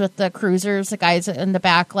games with the cruisers, the guys in the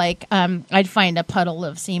back. Like I'd find a puddle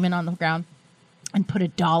of semen on the ground and put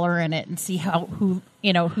 $1 in it and see who'd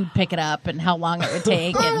pick it up and how long it would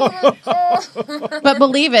take. But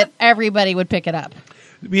believe it, everybody would pick it up.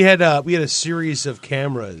 We had a series of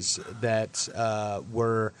cameras that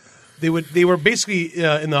were basically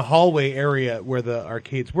in the hallway area where the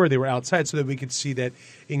arcades were. They were outside so that we could see that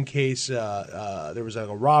in case there was like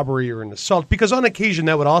a robbery or an assault. Because on occasion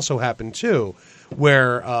that would also happen too,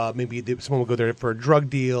 where maybe someone would go there for a drug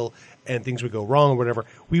deal and things would go wrong or whatever.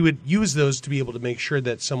 We would use those to be able to make sure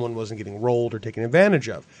that someone wasn't getting rolled or taken advantage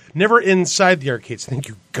of. Never inside the arcades. Thank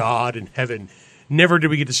you, God in heaven. Never did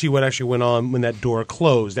we get to see what actually went on when that door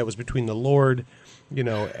closed. That was between the Lord, and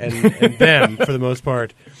them for the most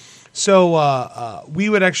part. So we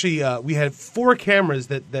would actually we had 4 cameras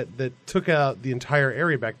that took out the entire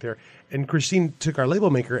area back there, and Christine took our label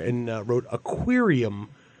maker and wrote aquarium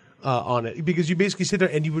on it because you basically sit there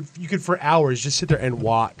and you could for hours just sit there and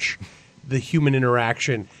watch the human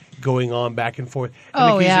interaction going on back and forth.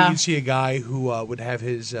 And occasionally you'd see a guy who would have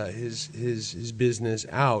his business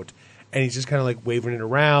out. And he's just kind of like waving it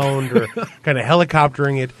around or kind of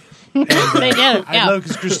helicoptering it. And, They did, I yeah. love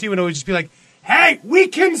because Christine would always just be like, "Hey, we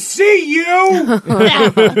can see you," and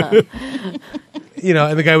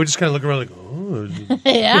the guy would just kind of look around like, "Oh,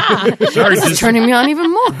 Yeah. sorry, This is turning me on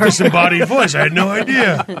even more. disembodied voice. I had no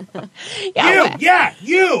idea."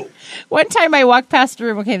 You. One time I walked past the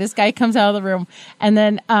room. Okay, this guy comes out of the room, and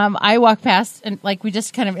then I walk past, and like we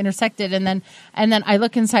just kind of intersected, and then I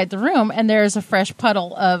look inside the room, and there's a fresh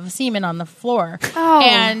puddle of semen on the floor. Oh.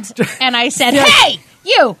 And I said, "Hey,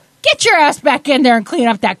 you, get your ass back in there and clean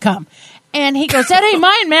up that cum." And he goes, "That ain't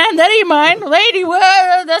mine, man. That ain't mine, lady.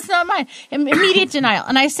 Well, that's not mine." Immediate denial.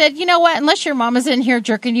 And I said, "You know what? Unless your mama's in here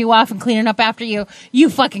jerking you off and cleaning up after you, you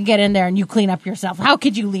fucking get in there and you clean up yourself. How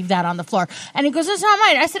could you leave that on the floor?" And he goes, "That's not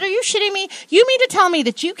mine." I said, "Are you shitting me? You mean to tell me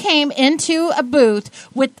that you came into a booth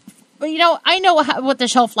with?" I know what the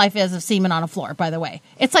shelf life is of semen on a floor, by the way.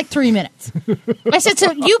 It's like 3 minutes. I said,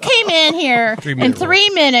 "So you came in here in 3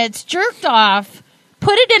 minutes, jerked off,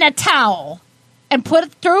 put it in a towel, and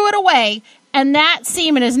threw it away, and that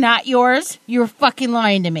semen is not yours? You're fucking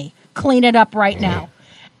lying to me. Clean it up right now."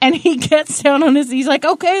 And he gets down on his knees like,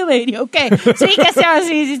 "Okay, lady, okay." So he gets down on his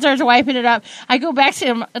knees, he starts wiping it up. I go back to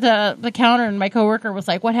him, the counter, and my coworker was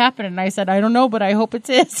like, "What happened?" And I said, "I don't know, but I hope it's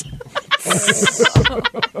his."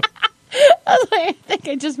 I was like, "I think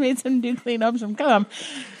I just made some dude clean up some cum."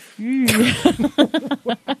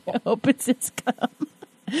 I hope it's his cum.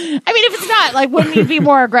 I mean, if it's not, like, wouldn't you be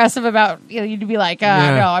more aggressive about, you'd be like, no,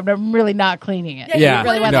 I'm really not cleaning it. Yeah, You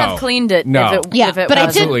really no. wouldn't have cleaned it. No. If it, Yeah, if it but I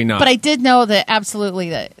Absolutely did. not. But I did know that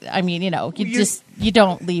absolutely that. I mean, you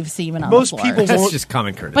don't leave semen on the Most floor. people That's won't. just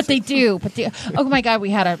common courtesy. But they do. Oh my God,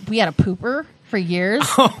 we had a pooper for years.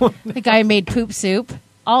 The guy made poop soup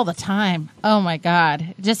all the time. Oh my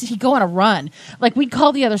God, just he'd go on a run. Like we'd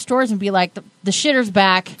call the other stores and be like, "The shitter's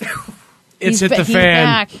back. It's hit the He's fan.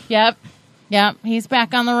 back. Yep. He's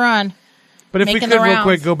back on the run." But if we Making could the real rounds.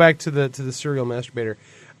 quick go back to the serial masturbator.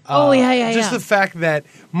 Just yeah. the fact that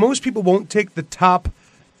most people won't take the top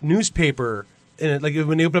newspaper in it, like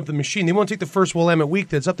when they open up the machine, they won't take the first Willamette Week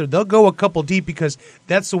that's up there. They'll go a couple deep because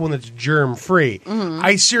that's the one that's germ free. Mm-hmm.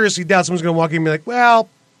 I seriously doubt someone's going to walk in and be like, "Well,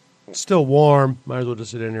 it's still warm. Might as well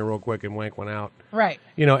just sit in here real quick and wank one out." Right.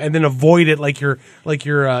 And then avoid it like you're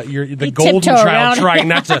the You golden tiptoe child around. trying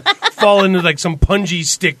not to fall into like some punji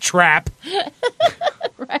stick trap.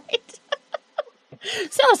 Right.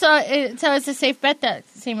 So it's a safe bet that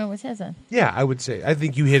semen was his then. Yeah, I would say. I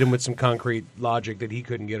think you hit him with some concrete logic that he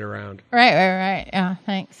couldn't get around. Right. Yeah,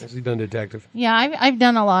 thanks. Nicely done, detective. Yeah, I've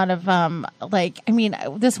done a lot of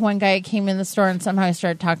this one guy came in the store and somehow he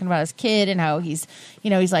started talking about his kid and how he's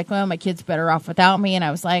like, "Well, my kid's better off without me," and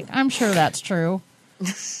I was like, "I'm sure that's true."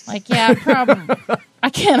 Like, yeah, probably. I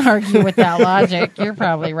can't argue with that logic. You're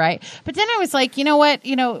probably right. But then I was like, you know what?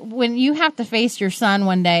 You know, when you have to face your son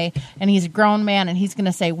one day and he's a grown man and he's going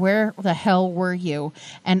to say, where the hell were you?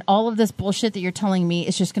 And all of this bullshit that you're telling me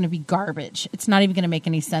is just going to be garbage. It's not even going to make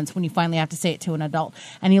any sense when you finally have to say it to an adult.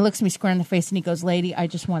 And he looks me square in the face and he goes, lady, I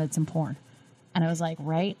just wanted some porn. And I was like,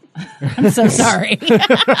 right? I'm so sorry.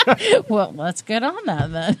 Well, let's get on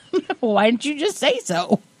that then. Why didn't you just say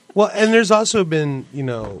so? Well, and there's also been, you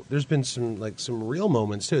know, there's been some real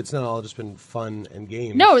moments too. It's not all just been fun and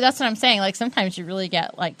games. No, that's what I'm saying. Like sometimes you really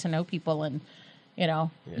get like to know people and, you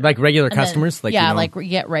know, like regular and customers. Then, like yeah, you know. like you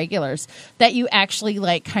get regulars that you actually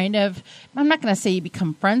like kind of. I'm not going to say you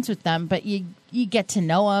become friends with them, but you get to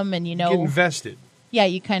know them and you know Get invested. Yeah,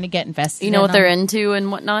 you kind of get invested. You know in what they're them. into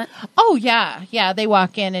and whatnot? Oh yeah. They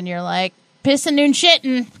walk in and you're like pissing and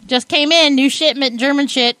shitting. Just came in, new shipment, German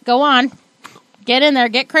shit. Go on, get in there,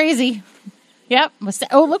 get crazy. Yep.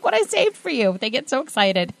 Oh, look what I saved for you. They get so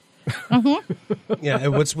excited. Yeah.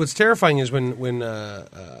 And what's terrifying is when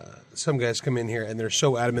some guys come in here and they're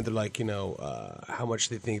so adamant. They're like, you know, how much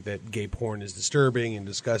they think that gay porn is disturbing and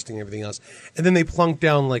disgusting and everything else. And then they plunk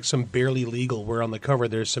down like some barely legal where on the cover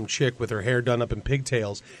there's some chick with her hair done up in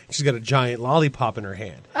pigtails. She's got a giant lollipop in her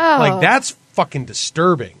hand. Oh. Like, that's fucking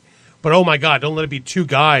disturbing. But oh my God, don't let it be two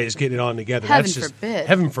guys getting it on together. Heaven That's just, forbid.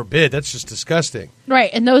 Heaven forbid. That's just disgusting. Right,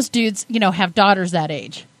 and those dudes, you know, have daughters that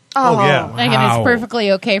age. Oh, yeah. Like, and Wow. it's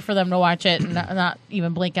perfectly okay for them to watch it and not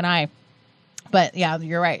even blink an eye. But yeah,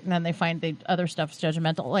 you're right. And then they find the other stuff is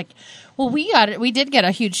judgmental. Like, well, we did get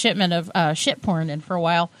a huge shipment of shit porn in for a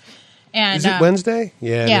while. And Is it Wednesday?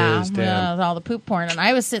 Yeah, yeah, it is. Damn. all the poop porn. And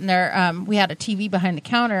I was sitting there. We had a TV behind the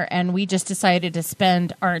counter, and we just decided to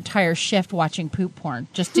spend our entire shift watching poop porn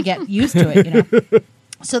just to get used to it. You know.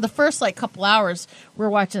 So the first like couple hours, we're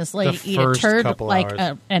watching this lady eat a first turd couple like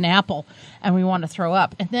hours. an apple, and we want to throw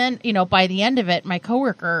up. And then, you know, by the end of it, my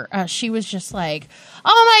coworker, she was just like,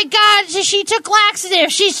 "Oh my God, she took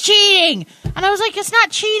laxative. She's cheating." And I was like, "It's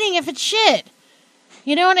not cheating if it's shit.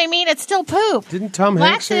 You know what I mean? It's still poop." Didn't Tom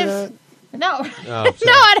Hanks say that? No. Oh, No,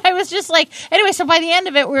 sorry. and I was just like, anyway, so by the end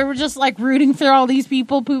of it, we were just like rooting for all these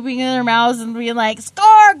people pooping in their mouths and being like,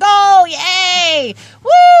 score, goal, yay,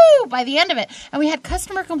 woo, by the end of it. And we had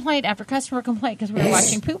customer complaint after customer complaint because we were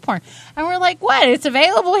watching poop porn. And we're like, what? It's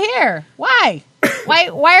available here. Why?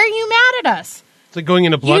 Why are you mad at us? It's like going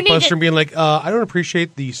into You need Blockbuster to- and being like, I don't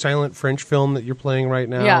appreciate the silent French film that you're playing right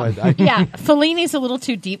now. Yeah. Yeah, Fellini's a little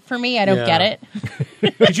too deep for me. I don't Yeah. get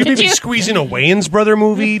it. Could you maybe you- squeeze in a Wayans Brother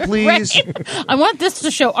movie, please? Right? I want this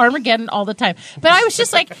to show Armageddon all the time. But I was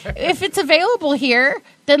just like, if it's available here,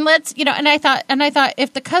 then let's, you know, and I thought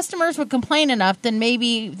if the customers would complain enough, then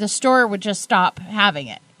maybe the store would just stop having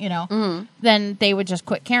it, you know, then they would just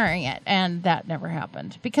quit carrying it. And that never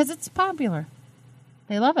happened because it's popular.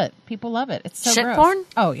 They love it. People love it. It's so Shit gross. porn?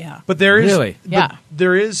 Oh, yeah. But there is, Really? but Yeah.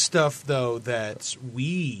 there is stuff though that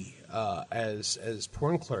we, as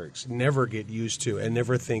porn clerks, never get used to and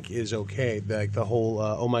never think is okay. Like the whole,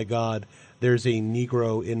 oh my God, there's a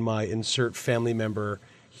Negro in my insert family member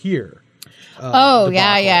here. Oh, debacle.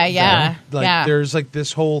 yeah. Like yeah. there's like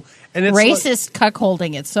this whole, and it's like, Racist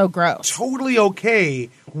cuckolding. It's so gross. totally okay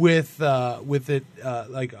with it.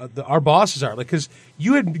 Our bosses are like, because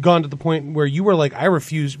you had gone to the point where you were like, I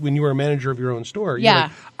refuse when you were a manager of your own store. You're Yeah.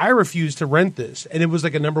 like, I refuse to rent this, and it was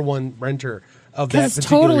like a number one renter of that Because it's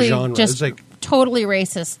particular totally genre. just It's like, totally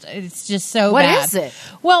racist. It's just so What bad. is it?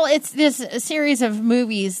 Well, it's this series of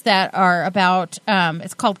movies that are about.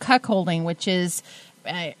 It's called cuckolding, which is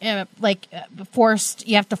forced.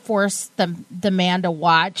 You have to force the man to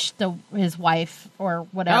watch his wife or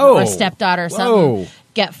whatever, or Oh. stepdaughter or something Whoa.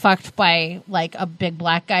 get fucked by like a big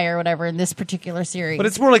black guy or whatever. In this particular series, but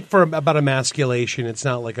it's more like about emasculation. It's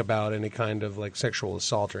not like about any kind of like sexual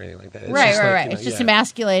assault or anything like that. It's right. just like, Right. you know, It's just yeah.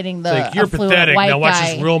 emasculating the It's like, you're affluent pathetic. white Now watch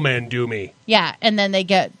guy. this real man do me. Yeah, and then they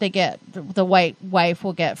get the white wife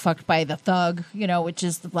will get fucked by the thug, you know, which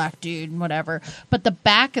is the black dude and whatever. But the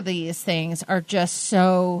back of these things are just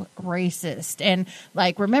so racist. And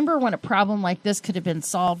like, remember when a problem like this could have been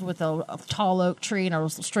solved with a tall oak tree and a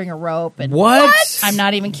string of rope? And What? I'm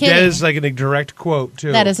not even kidding. That is like a direct quote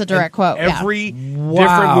too. That is a direct quote, yeah. Every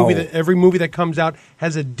Wow. every movie that comes out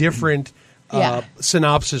has a different Yeah.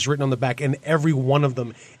 synopsis written on the back, and every one of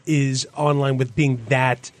them is online with being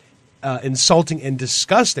that insulting and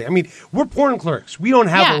disgusting. I mean, we're porn clerks. We don't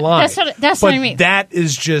have Yeah, a line. that's what I mean. That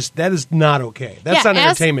is not okay. That's not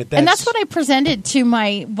entertainment. And that's what I presented to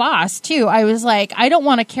my boss too. I was like, I don't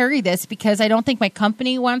want to carry this because I don't think my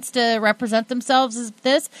company wants to represent themselves as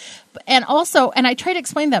this. And also, and I try to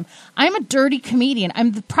explain to them, I'm a dirty comedian.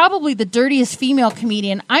 I'm probably the dirtiest female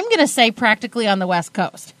comedian, I'm going to say, practically on the West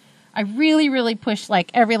Coast. I really, really push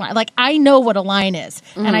like every line. Like, I know what a line is.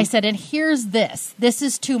 Mm-hmm. And I said, and here's this. This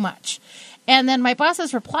is too much. And then my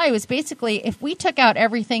boss's reply was basically, if we took out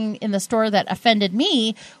everything in the store that offended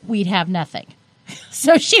me, we'd have nothing.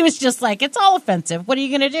 So she was just like, it's all offensive. What are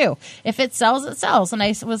you going to do? If it sells, it sells. And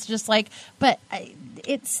I was just like, but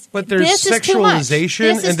there's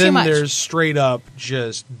sexualization and then there's straight up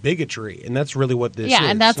just bigotry. And that's really what this is. Yeah,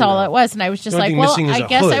 and that's all it was. And I was just like, well, I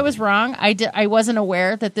guess hood. I was wrong. I wasn't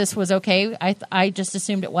aware that this was okay. I just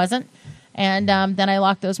assumed it wasn't. And then I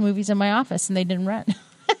locked those movies in my office and they didn't rent.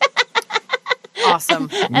 Awesome.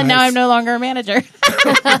 And now I'm no longer a manager.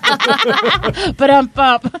 But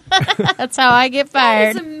bump. That's how I get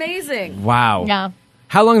fired. That's amazing. Wow. Yeah.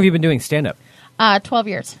 How long have you been doing stand-up? 12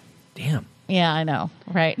 years. Damn. Yeah, I know.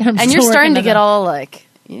 Right. And you're starting to get all like...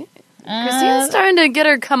 Christine's starting to get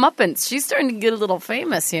her comeuppance. She's starting to get a little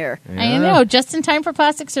famous here. I know. Just in time for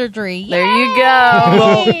plastic surgery. There Yay! you go.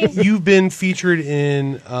 Well, you've been featured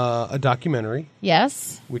in a documentary.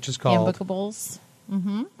 Yes. Which is called... Unbookables.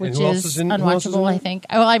 Mm-hmm. Which who else is is in- unwatchable, I think.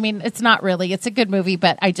 Well, I mean, it's not really. It's a good movie,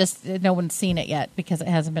 but no one's seen it yet because it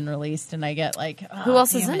hasn't been released. And I get like, who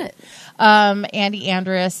else is in it? Andy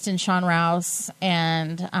Andrist and Sean Rouse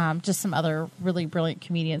and just some other really brilliant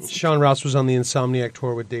comedians. Sean Rouse was on the Insomniac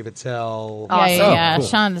tour with David Tell. Yeah. Cool.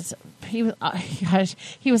 Sean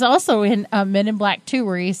he was also in Men in Black 2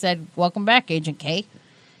 where he said, "Welcome back, Agent K."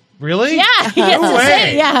 Really? Yeah, he gets No to say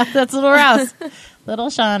way. it. Yeah, that's Little Rouse.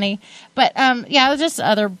 Little Shawnee. But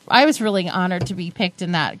I was really honored to be picked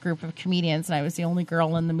in that group of comedians, and I was the only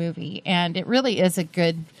girl in the movie. And it really is a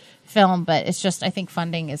good film, but it's just, I think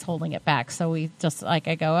funding is holding it back. So we just, like,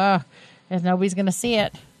 I go, and nobody's going to see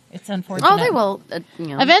it. It's unfortunate. Oh, they will.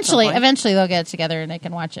 Eventually they'll get it together and they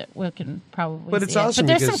can watch it. We can probably But it's see awesome it. But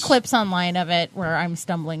there's some because- clips online of it where I'm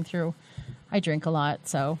stumbling through. I drink a lot,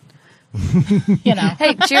 so...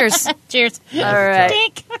 Hey, cheers. Cheers. All right.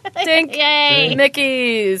 Dink. Dink. Yay.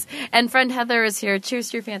 Nicky's. And friend Heather is here. Cheers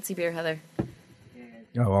to your fancy beer, Heather.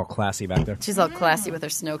 Oh, all classy back there. She's all classy with her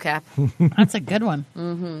snow cap. That's a good one.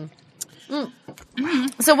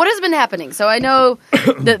 So what has been happening? So I know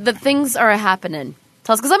the things are happening.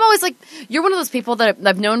 Tell us, because I'm always like, you're one of those people that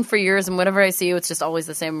I've known for years, and whenever I see you, it's just always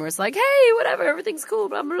the same. Where it's like, hey, whatever, everything's cool,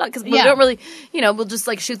 blah blah blah. Because we don't really, we'll just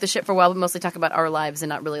like shoot the shit for a while, but mostly talk about our lives and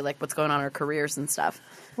not really like what's going on in our careers and stuff.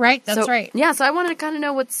 Right, that's right. Yeah, so I wanted to kind of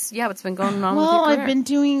know what's been going on. Well, with your career. I've been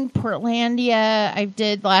doing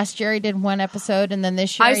Portlandia. Last year I did one episode, and then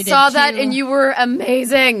this year I did saw that, 2. and you were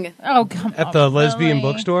amazing. Oh, come on. At the lesbian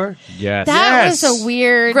really? bookstore? Yes. That Yes. was a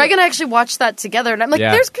weird... Greg and I actually watched that together, and I'm like,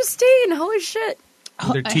 Yeah. there's Christine. Holy shit.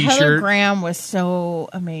 Their Heather t-shirt. Graham was so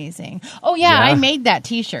amazing. Oh, yeah, I made that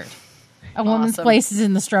T-shirt. A woman's place is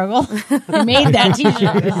in the struggle. I made that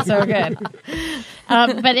T-shirt. It was so good.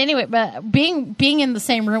 But anyway, being in the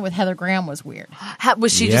same room with Heather Graham was weird.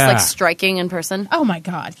 Was she just like striking in person? Oh my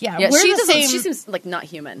God! Yeah, Yeah, we're she the doesn't. same. She seems like not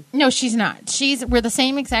human. No, she's not. We're the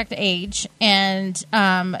same exact age, and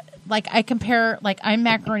like I compare, like I'm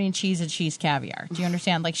macaroni and cheese and she's caviar. Do you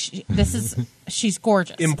understand? Like she's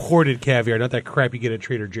gorgeous. Imported caviar, not that crap you get at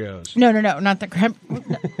Trader Joe's. No, not the crap.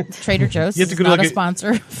 Trader Joe's. You have to go is to not like a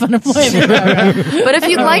sponsor. Funemployment. But if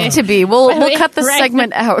you'd like to be, we'll cut this Right.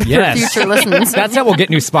 segment out Yes. for future listens. That's how we'll get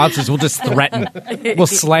new sponsors. We'll just threaten. We'll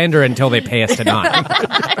slander until they pay us to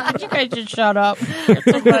not. You guys should shut up. That's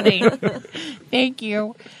so funny. Thank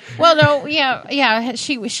you. Well, no, yeah.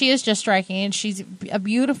 She is just striking, and she's a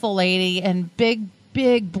beautiful lady and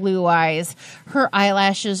big blue eyes. Her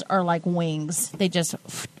eyelashes are like wings. They just,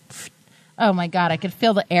 oh my God, I could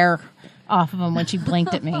feel the air off of them when she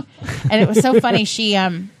blinked at me, and it was so funny.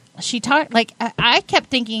 She talked like I kept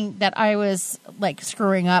thinking that I was like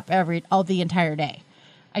screwing up the entire day.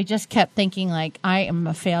 I just kept thinking like I am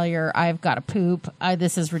a failure. I've got to poop.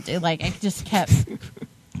 This is ridiculous. Like I just kept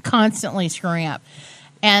constantly screwing up.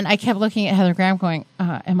 And I kept looking at Heather Graham going,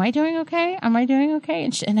 am I doing okay? Am I doing okay?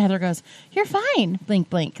 And Heather goes, you're fine.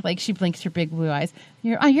 Blink, blink. Like she blinks her big blue eyes.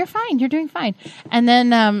 You're fine. You're doing fine. And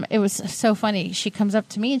then it was so funny. She comes up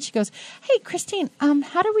to me and she goes, hey, Christine,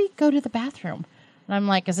 how do we go to the bathroom? And I'm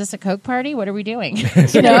like, is this a Coke party? What are we doing? I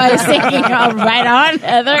was thinking, right on,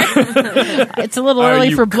 Heather. It's a little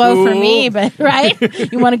early for blow for me, but right?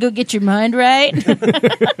 You want to go get your mind right?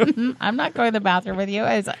 I'm not going to the bathroom with you.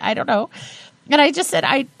 I don't know. And I just said,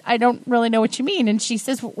 I don't really know what you mean. And she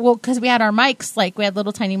says, well, because we had our mics, like we had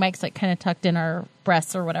little tiny mics, like kind of tucked in our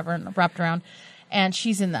breasts or whatever and wrapped around. And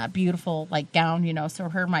she's in that beautiful like gown, you know, so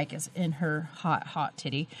her mic is in her hot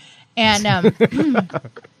titty. And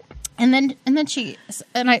and then she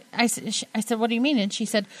I said, what do you mean? And she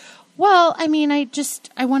said, well, I mean, I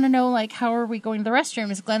want to know, like, how are we going to the restroom?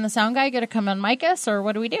 Is Glenn the sound guy going to come and mic us, or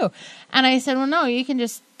what do we do? And I said, well, no, you can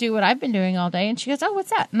just do what I've been doing all day. And she goes, oh, what's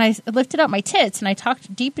that? And I lifted up my tits, and I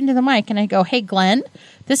talked deep into the mic, and I go, hey, Glenn,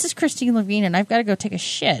 this is Christine Levine, and I've got to go take a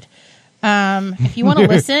shit. If you want to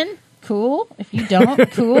listen, cool. If you don't,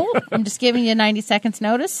 cool. I'm just giving you 90 seconds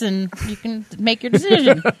notice, and you can make your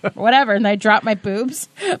decision. Whatever. And I dropped my boobs.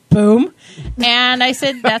 Boom. And I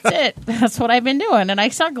said, that's it. That's what I've been doing. And I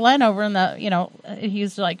saw Glenn over in the, you know, he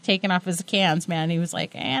was like taking off his cans, man. He was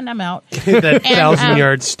like, and I'm out. That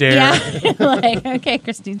 1,000-yard stare. Yeah. Like, okay,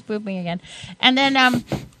 Christine's pooping again. And then,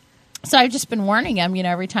 so I've just been warning him, you know,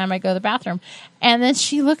 every time I go to the bathroom. And then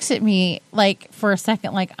she looks at me like for a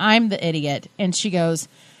second, like I'm the idiot. And she goes,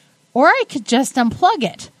 or I could just unplug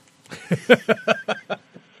it.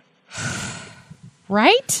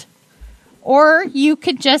 Right? Or you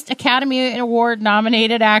could just Academy Award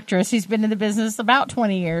nominated actress who's been in the business about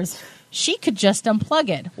 20 years. She could just unplug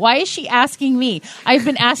it. Why is she asking me? I've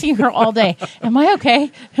been asking her all day, am I okay?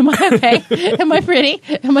 Am I okay? Am I pretty?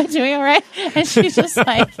 Am I doing all right? And she's just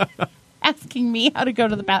like asking me how to go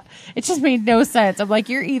to the bathroom. It just made no sense. I'm like,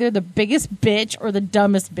 you're either the biggest bitch or the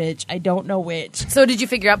dumbest bitch. I don't know which. So did you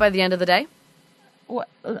figure out by the end of the day? What?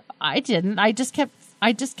 I didn't. I just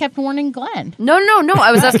kept warning Glenn. No.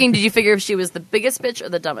 I was asking, did you figure if she was the biggest bitch or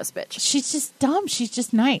the dumbest bitch? She's just dumb. She's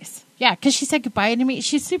just nice. Yeah, because she said goodbye to me.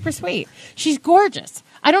 She's super sweet. She's gorgeous.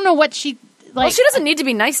 I don't know what she... Like, well, she doesn't need to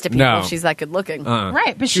be nice to people No. if she's that good looking.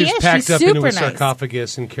 Right, but She was is. packed She's up super into a nice.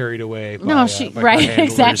 sarcophagus and carried away. By, No, she by right her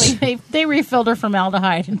handlers. exactly. They refilled her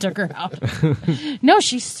formaldehyde and took her out. No,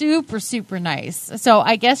 she's super nice. So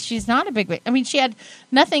I guess she's not a big. I mean, she had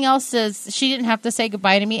nothing else. She didn't have to say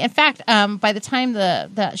goodbye to me. In fact, by the time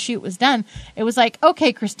the shoot was done, it was like,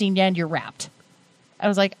 okay, Christine Dan, you're wrapped. I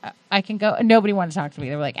was like, I can go. And nobody wanted to talk to me.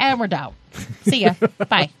 They were like, and we're out. See ya.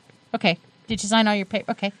 Bye. Okay. Did you sign all your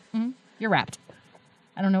paper? Okay. Mm-hmm. You're wrapped.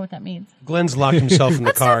 I don't know what that means. Glenn's locked himself in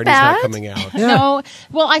the car and he's not coming out. No,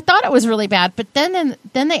 well, I thought it was really bad, but then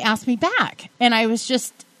they asked me back, and I was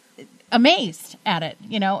just amazed at it,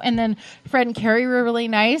 you know. And then Fred and Carrie were really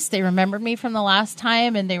nice. They remembered me from the last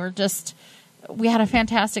time, and they were just. We had a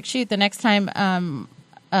fantastic shoot. The next time,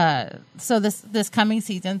 so this coming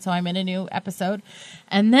season, so I'm in a new episode,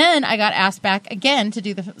 and then I got asked back again to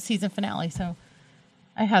do the season finale. So.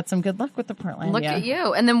 I had some good luck with the Portlandia. Look at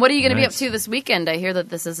you. And then what are you going to be up Nice. to this weekend? I hear that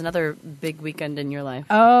this is another big weekend in your life.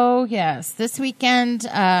 Oh, yes. This weekend,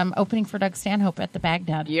 opening for Doug Stanhope at the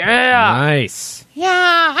Baghdad. Yeah. Nice. Yeah,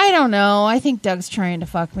 I don't know. I think Doug's trying to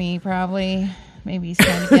fuck me, probably. Maybe he's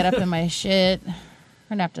trying to get up in my shit.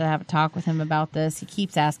 I'm going to have a talk with him about this. He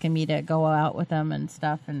keeps asking me to go out with him and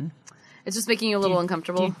stuff and It's just making you a little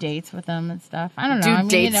uncomfortable. do dates with him and stuff. I don't know. Do I mean,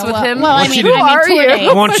 dates you know, with well, him? Well, I Who mean, are tour you?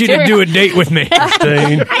 dates. I want you to do a date with me.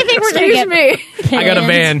 Christine. I think we're going to Excuse get me. I got a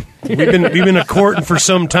van. We've been a courting for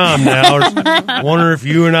some time now. Wonder if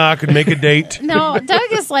you and I could make a date. No,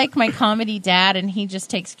 Doug is like my comedy dad, and he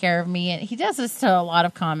just takes care of me. And he does this to a lot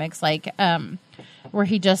of comics, like where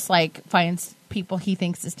he just like finds people he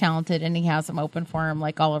thinks is talented, and he has them open for him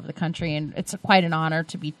like all over the country. And it's quite an honor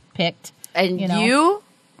to be picked. And you know? you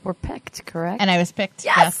were picked, correct? And I was picked.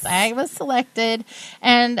 Yes! I was selected.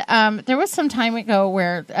 And there was some time ago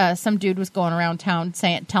where some dude was going around town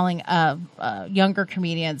telling younger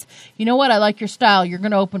comedians, you know what, I like your style. You're going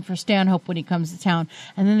to open for Stanhope when he comes to town.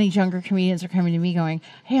 And then these younger comedians are coming to me going,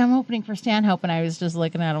 hey, I'm opening for Stanhope. And I was just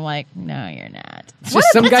looking at him like, no, you're not. It's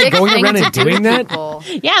just some guy going around and doing that? People.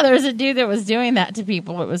 Yeah, there was a dude that was doing that to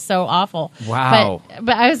people. It was so awful. Wow.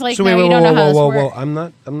 But I was like, So no, wait, you don't know how this works. I'm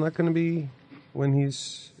not going to be when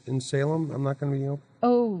he's in Salem. I'm not going to be open.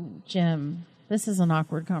 Oh, Jim, this is an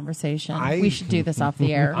awkward conversation. I- We should do this off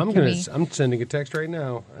the air. I'm Can going we- to. I'm sending a text right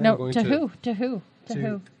now. I'm No, going to who? To Who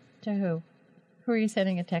are you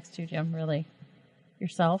sending a text to, Jim? Really?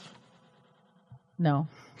 Yourself? No,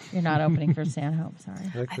 you're not opening for Stanhope.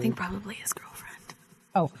 Sorry. I think probably his girlfriend.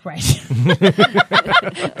 Oh, right.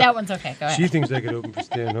 That one's okay. Go ahead. She thinks I could open for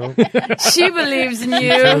Stanhope. She believes in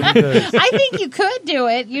you. I think you could do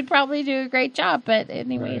it. You'd probably do a great job. But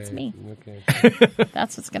anyway, it's me. Okay.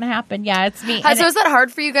 That's what's going to happen. Yeah, it's me. So And is that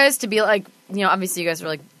hard for you guys to be like, you know, obviously you guys are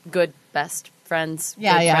like good best friends.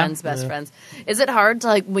 Yeah, good yeah. friends, best friends. Is it hard to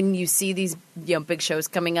like when you see these, you know, big shows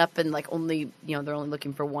coming up and like only, you know, they're only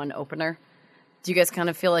looking for one opener? Do you guys kind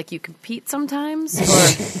of feel like you compete sometimes?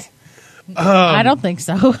 Or I don't think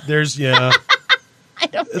so. There's yeah. I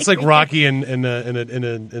don't. It's like Rocky and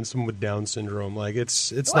someone with Down syndrome. Like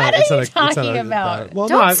it's What not. are It's you not. It's talking not about? Well,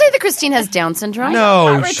 Don't no, say that Christine has Down syndrome.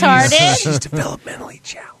 no. not retarded. She's developmentally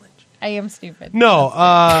challenged. I am stupid. No,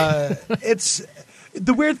 it's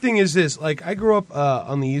the weird thing is this. Like I grew up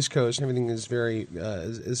on the East Coast, and everything is very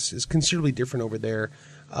is considerably different over there.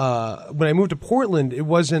 When I moved to Portland, it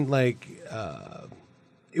wasn't like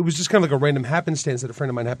it was just kind of like a random happenstance that a friend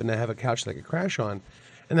of mine happened to have a couch that I could crash on.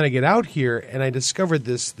 And then I get out here and I discovered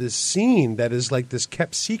this scene that is like this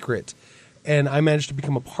kept secret, and I managed to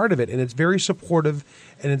become a part of it. And it's very supportive,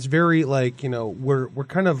 and it's very like we're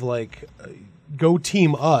kind of like go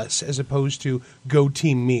team us as opposed to go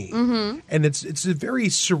team me. Mm-hmm. And it's a very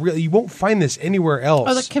surreal. You won't find this anywhere else.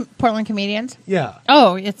 Oh, the Portland comedians? Yeah.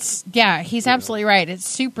 Oh, he's absolutely right. It's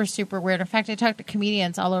super, super weird. In fact, I talk to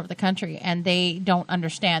comedians all over the country, and they don't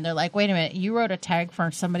understand. They're like, wait a minute, you wrote a tag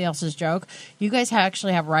for somebody else's joke. You guys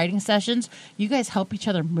actually have writing sessions. You guys help each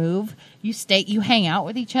other move. You hang out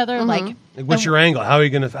with each other. Like What's your angle? How are you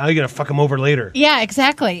gonna fuck them over later? Yeah,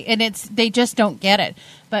 exactly. And they just don't get it.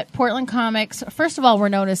 But Portland comics, first of all, we're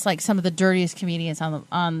known as like some of the dirtiest comedians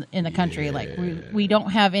in the country. Yeah. Like we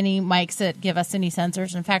don't have any mics that give us any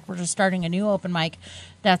censors. In fact, we're just starting a new open mic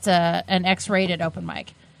that's an X-rated open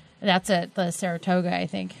mic. That's at the Saratoga, I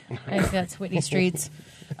think. I think that's Whitney Street's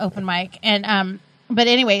open mic. And but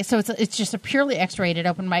anyway, so it's just a purely X-rated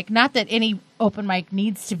open mic. Not that any open mic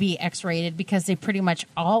needs to be X-rated, because they pretty much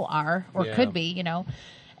all are or could be,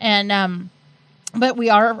 And but we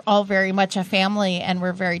are all very much a family, and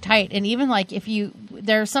we're very tight. And even like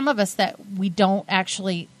there are some of us that we don't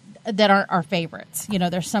actually, that aren't our favorites.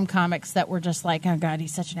 There's some comics that we're just like, oh God,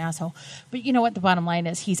 he's such an asshole. But you know what? The bottom line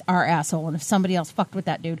is he's our asshole. And if somebody else fucked with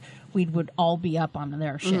that dude, we would all be up on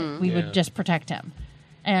their shit. Mm-hmm. We would just protect him.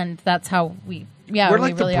 And that's how we're like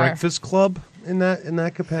really the Breakfast Club in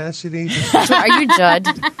that capacity. So are you Judd?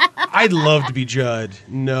 I'd love to be Judd.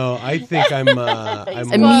 No, I think I'm Emilio.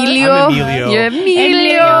 I'm Emilio. You're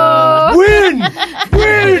Emilio.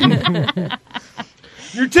 Win!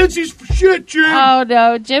 Your tootsie's for shit, Jim. Oh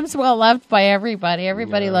no, Jim's well loved by everybody.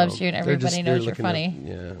 Everybody loves you, and everybody knows you're funny.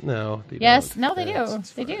 Yes, no, they do.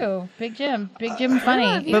 They do. Big Jim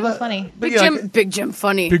funny. He was funny. Big Jim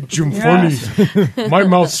funny. Big Jim funny. My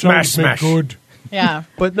mouth smash good. Yeah,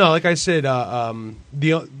 but no, like I said,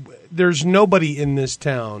 there's nobody in this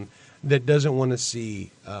town that doesn't want to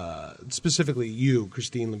see specifically you,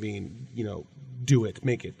 Christine Levine. Do it,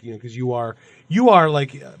 make it. Because you are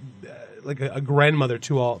like a grandmother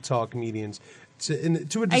to all comedians.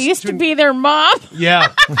 I used to be their mom.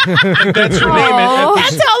 Yeah, that's her name.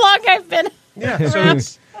 That's how long I've been. Yeah, so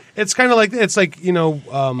it's kind of like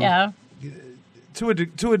yeah. To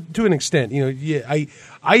an extent,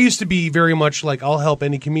 I used to be very much like, I'll help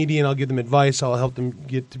any comedian, I'll give them advice, I'll help them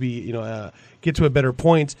get to a better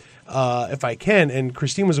point if I can. And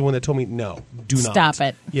Christine was the one that told me, no, do not stop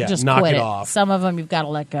it. Yeah, just knock quit it off. Some of them you've got to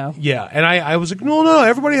let go. Yeah, and I was like, no,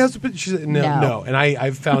 everybody has to. She said, no. And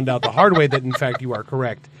I've found out the hard way that in fact you are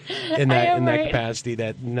correct in that capacity,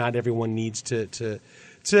 that not everyone needs to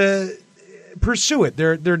pursue it.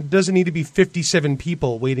 There doesn't need to be 57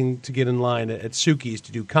 people waiting to get in line at Suki's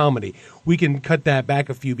to do comedy. We can cut that back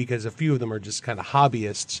a few, because a few of them are just kind of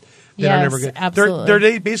hobbyists that are never good.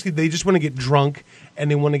 Absolutely. They just want to get drunk,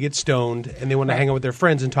 and they want to get stoned, and they want to hang out with their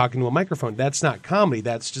friends and talk into a microphone. That's not comedy.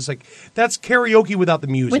 That's just like, that's karaoke without the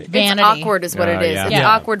music. With vanity. It's awkward is what it is. Yeah. It's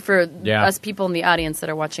awkward for us people in the audience that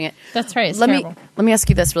are watching it. That's right. It's Let terrible. me ask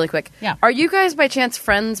you this really quick. Yeah. Are you guys by chance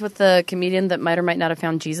friends with the comedian that might or might not have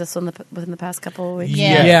found Jesus within the past couple of weeks?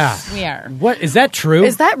 Yes, Yeah. we are. What is that true?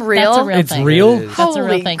 Is that real? That's a real It's thing. real? That's a real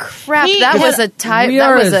Holy thing. crap! He That has-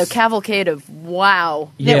 was a cavalcade of wow.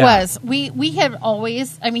 Yeah. It was. We had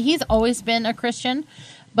always. I mean, he's always been a Christian,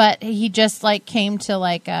 but he just like came to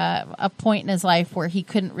like a point in his life where he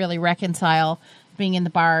couldn't really reconcile being in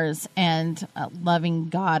the bars and loving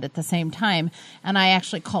God at the same time. And I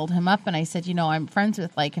actually called him up and I said, I'm friends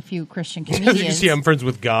with like a few Christian As comedians. you can see, I'm friends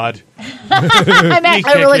with God. I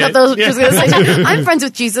really thought that was what she was going to say. I'm friends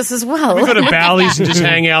with Jesus as well. We go to Bally's and just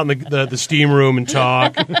hang out in the steam room and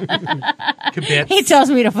talk. He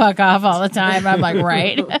tells me to fuck off all the time. I'm like,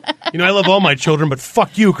 right. I love all my children, but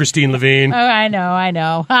fuck you, Christine Levine. Oh, I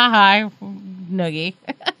know. Ha ha, noogie.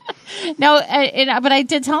 No, but I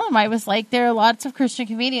did tell him, I was like, there are lots of Christian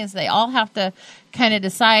comedians. They all have to kind of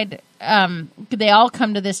decide. They all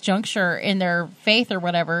come to this juncture in their faith or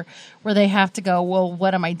whatever, where they have to go, well,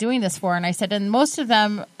 what am I doing this for? And I said, and most of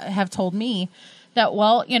them have told me that,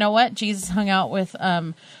 well, you know what? Jesus hung out with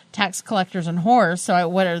tax collectors and whores. So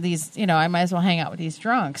what are these? I might as well hang out with these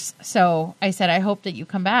drunks. So I said, I hope that you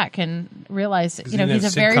come back and realize, he's a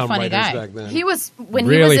very funny guy. He was when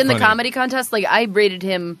Really he was in funny. the comedy contest. Like I rated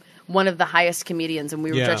him one of the highest comedians, and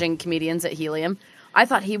we were Yeah. judging comedians at Helium. I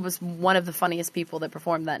thought he was one of the funniest people that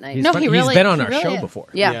performed that night. No, he really- he's been on he our really show is. before.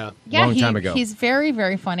 Yeah. Yeah, Long time ago. He's very,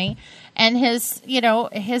 very funny, and his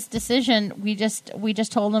decision. We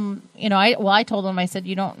just told him. I told him. I said,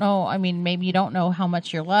 you don't know. I mean, maybe you don't know how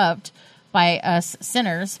much you're loved by us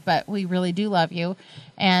sinners, but we really do love you,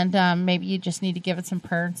 and maybe you just need to give it some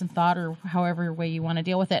prayer and some thought, or however way you want to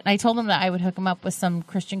deal with it. And I told him that I would hook him up with some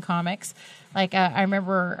Christian comics. Like I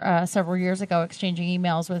remember several years ago exchanging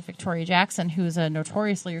emails with Victoria Jackson, who's a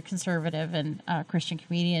notoriously conservative and Christian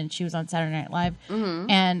comedian. She was on Saturday Night Live,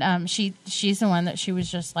 and she's the one that she was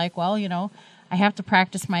just like, well, I have to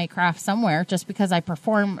practice my craft somewhere. Just because I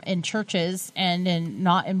perform in churches and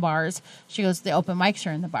not in bars, she goes, the open mics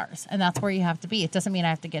are in the bars, and that's where you have to be. It doesn't mean I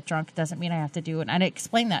have to get drunk. It doesn't mean I have to do it. And I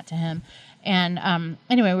explained that to him. And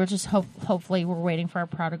anyway, we're just hopefully we're waiting for our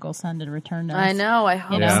prodigal son to return to us. I know. I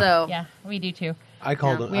hope Yeah. so. Yeah, we do too. I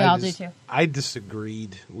called him. we all do too. I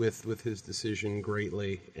disagreed with his decision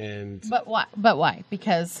greatly, and But why?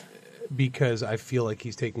 Because I feel like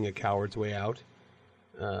he's taking a coward's way out.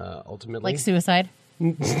 Ultimately, like suicide.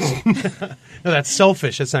 No, that's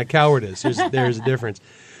selfish. That's not cowardice. There's a difference.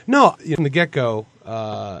 No, from the get-go,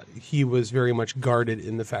 he was very much guarded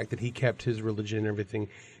in the fact that he kept his religion and everything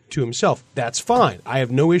to himself. That's fine. I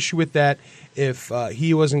have no issue with that. If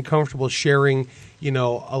he wasn't comfortable sharing, a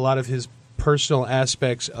lot of his personal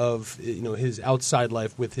aspects of, his outside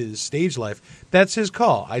life with his stage life, that's his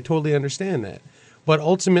call. I totally understand that. But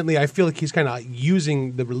ultimately, I feel like he's kind of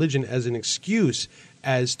using the religion as an excuse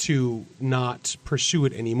as to not pursue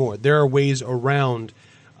it anymore. There are ways around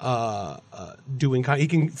doing. He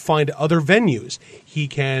can find other venues. He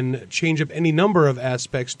can change up any number of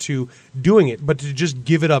aspects to doing it. But to just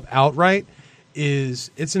give it up outright it's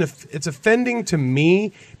offending to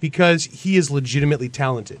me because he is legitimately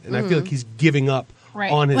talented, and I feel like he's giving up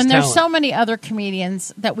on his when talent. there's so many other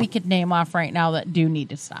comedians that we could name off right now that do need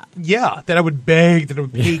to stop. Yeah, that I would beg, that I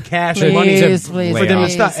would pay cash Please, money please, for them to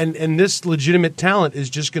please. stop. And this legitimate talent is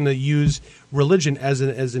just going to use religion as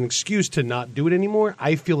an excuse to not do it anymore.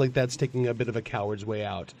 I feel like that's taking a bit of a coward's way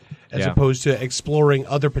out, as opposed to exploring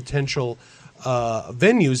other potential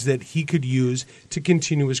venues that he could use to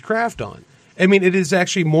continue his craft on. I mean, it is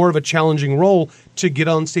actually more of a challenging role to get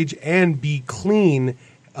on stage and be clean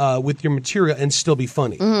with your material and still be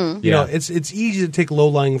funny. You know, it's easy to take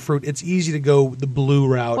low-lying fruit. It's easy to go the blue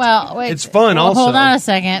route. Well, wait, it's fun well, also. Hold on a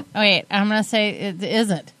second. Wait, I'm going to say it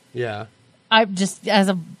isn't. Yeah. I'm just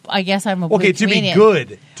I guess I'm a Okay, blue to comedian. be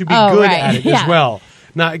good. To be Oh, good right. at it Yeah. as well.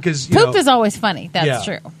 Not because Poop is always funny. That's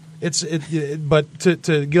true. But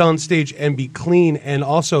to get on stage and be clean and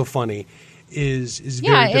also funny is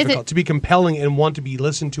very difficult. To be compelling and want to be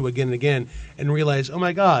listened to again and again and realize, oh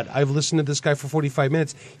my God, I've listened to this guy for 45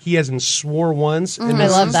 minutes. He hasn't swore once. And I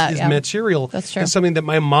love that, his yeah. material That's true. is something that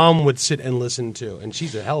my mom would sit and listen to, and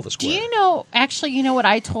she's a hell of a Do square. you know, actually, you know what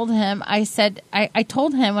I told him? I said, I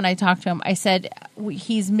told him when I talked to him, I said,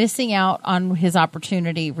 he's missing out on his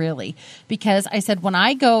opportunity, really. Because I said, when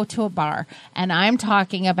I go to a bar and I'm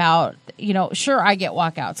talking about, sure, I get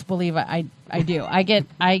walkouts. Believe it, I do.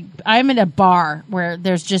 I'm in a bar where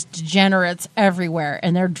there's just degenerates everywhere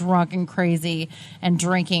and they're drunk and crazy and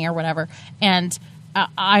drinking or whatever. And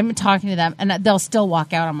I'm talking to them and they'll still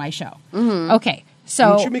walk out on my show. Mm-hmm. Okay. So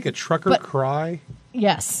Didn't you make a trucker cry?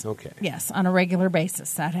 yes. Okay. Yes. On a regular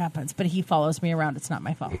basis that happens, but he follows me around. It's not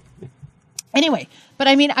my fault. Anyway, but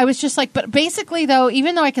I mean, I was just like, but basically though,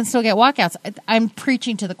 even though I can still get walkouts, I'm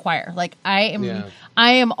preaching to the choir. Like I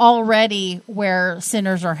am already where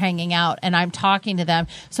sinners are hanging out and I'm talking to them.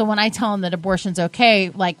 So when I tell them that abortion's okay,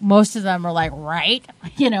 like most of them are like, right.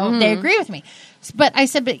 They agree with me. But I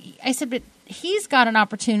said, but he's got an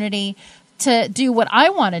opportunity to do what I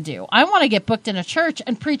want to do. I want to get booked in a church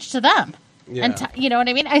and preach to them. Yeah. And you know what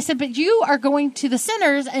I mean? I said, but you are going to the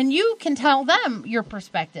sinners and you can tell them your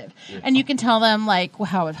perspective. And you can tell them like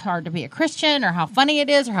how it's hard to be a Christian or how funny it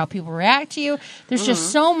is or how people react to you. There's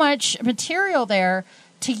just so much material there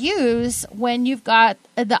to use when you've got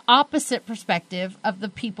the opposite perspective of the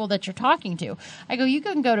people that you're talking to. I go, you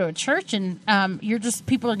can go to a church and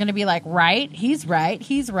people are going to be like, right, he's right,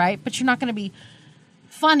 but you're not going to be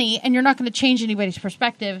funny and you're not going to change anybody's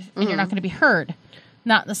perspective and you're not going to be heard.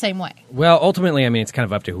 not in the same way. Well, ultimately, I mean, it's kind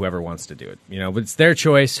of up to whoever wants to do it. But it's their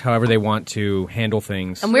choice, however they want to handle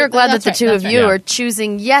things. And we're glad that That's the right, two of that's you right. are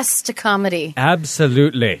choosing yes to comedy.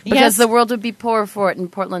 Absolutely. Because Yes. the world would be poorer for it,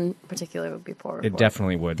 and Portland in particular would be poorer It for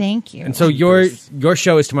definitely would. Thank you. And so your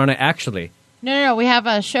show is tomorrow night, actually. No. We have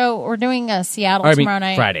a show. We're doing Seattle Or, I mean, tomorrow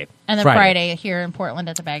night. Friday. And then Friday. Friday here in Portland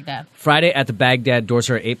at the Baghdad. Friday at the Baghdad. Doors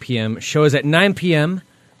are at 8 p.m. Show is at 9 p.m.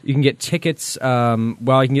 You can get tickets. You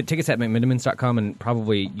can get tickets at McMinimans.com and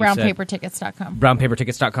probably Brownpapertickets.com.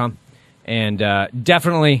 Brownpapertickets.com. And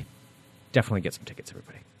definitely get some tickets,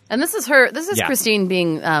 everybody. And this is her. This is Yeah. Christine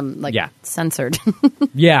being Yeah. censored.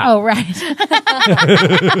 Yeah. Oh, right.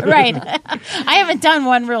 Right. I haven't done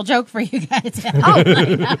one real joke for you guys.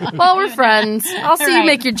 Well, we're friends. I'll see you Right.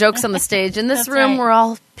 make your jokes on the stage. In this That's room, right. we're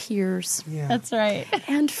all peers That's right.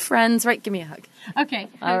 and friends. Right? Give me a hug. Okay.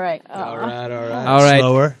 All right. All right. All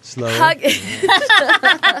right. Slower. Hug.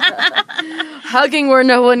 Hugging where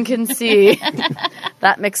no one can see.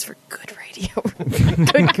 That makes for good radio.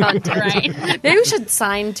 Good content. Right. Maybe we should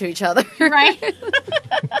sign to each other. Right.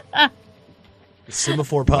 The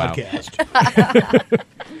Semaphore podcast.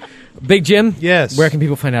 Big Jim? Yes. Where can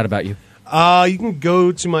people find out about you? You can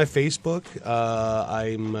go to my Facebook.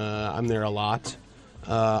 I'm there a lot.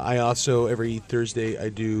 I also, every Thursday, I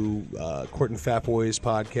do Court and Fat Boys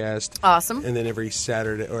podcast. Awesome. And then every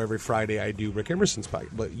Saturday or every Friday, I do Rick Emerson's podcast.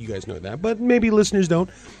 But you guys know that. But maybe listeners don't.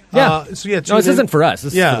 Yeah. No, this tune in. isn't for us.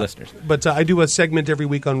 This is for listeners. But I do a segment every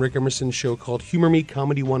week on Rick Emerson's show called Humor Me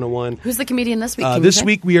Comedy 101. Who's the comedian this week? Can you This say?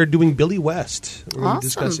 week we are doing Billy West. We're gonna be Awesome.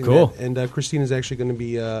 discussing Cool. that. And Christine is actually going to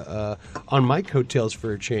be on my coattails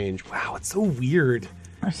for a change. Wow, it's so weird.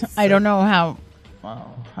 I don't know how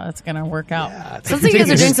that's going to work out. Sounds like you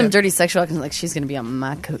guys are doing some dirty sexual acting. Like she's going to be on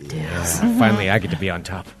my coattails. Finally, I get to be on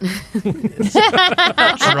top.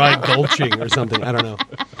 Try gulching or something. I don't know.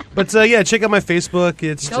 But check out my Facebook.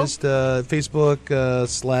 It's just Facebook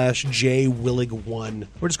 /JWillig1.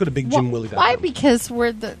 Or just go to BigJimWillig.com. Why? Because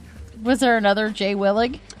was there another Jay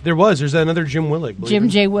Willig? There's another Jim Willig. believe Jim it.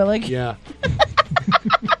 J. Willig? Yeah.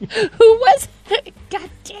 Who was God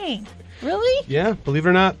dang. Really? Yeah, believe it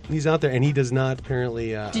or not, he's out there. And he does not apparently...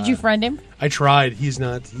 Did you friend him? I tried. He's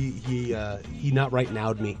not... He not right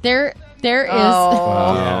now'd me. There is...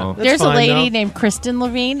 Wow. That's There's a fine, lady though. named Kristen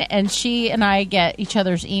Levine, and she and I get each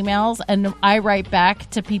other's emails, and I write back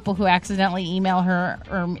to people who accidentally email her,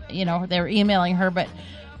 or they're emailing her, but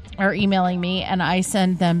are emailing me, and I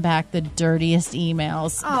send them back the dirtiest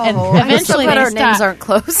emails. And eventually I'm so glad they our names stop. aren't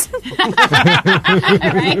close.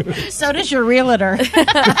 Right? So does your realtor.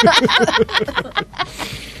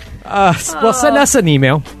 Well, send us an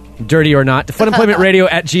email, dirty or not, to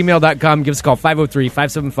funemploymentradio@gmail.com. Give us a call,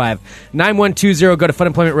 503-575-9120. Go to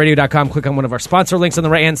funemploymentradio.com, click on one of our sponsor links on the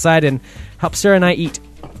right-hand side, and help Sarah and I eat.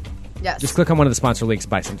 Yes. Just click on one of the sponsor links,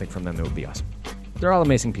 buy something from them. That would be awesome. They're all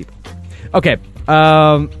amazing people. Okay.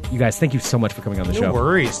 You guys, thank you so much for coming on the show. No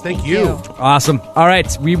worries. Thank you. Awesome. All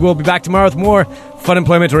right. We will be back tomorrow with more Fun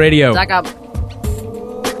Employment Radio. Back up.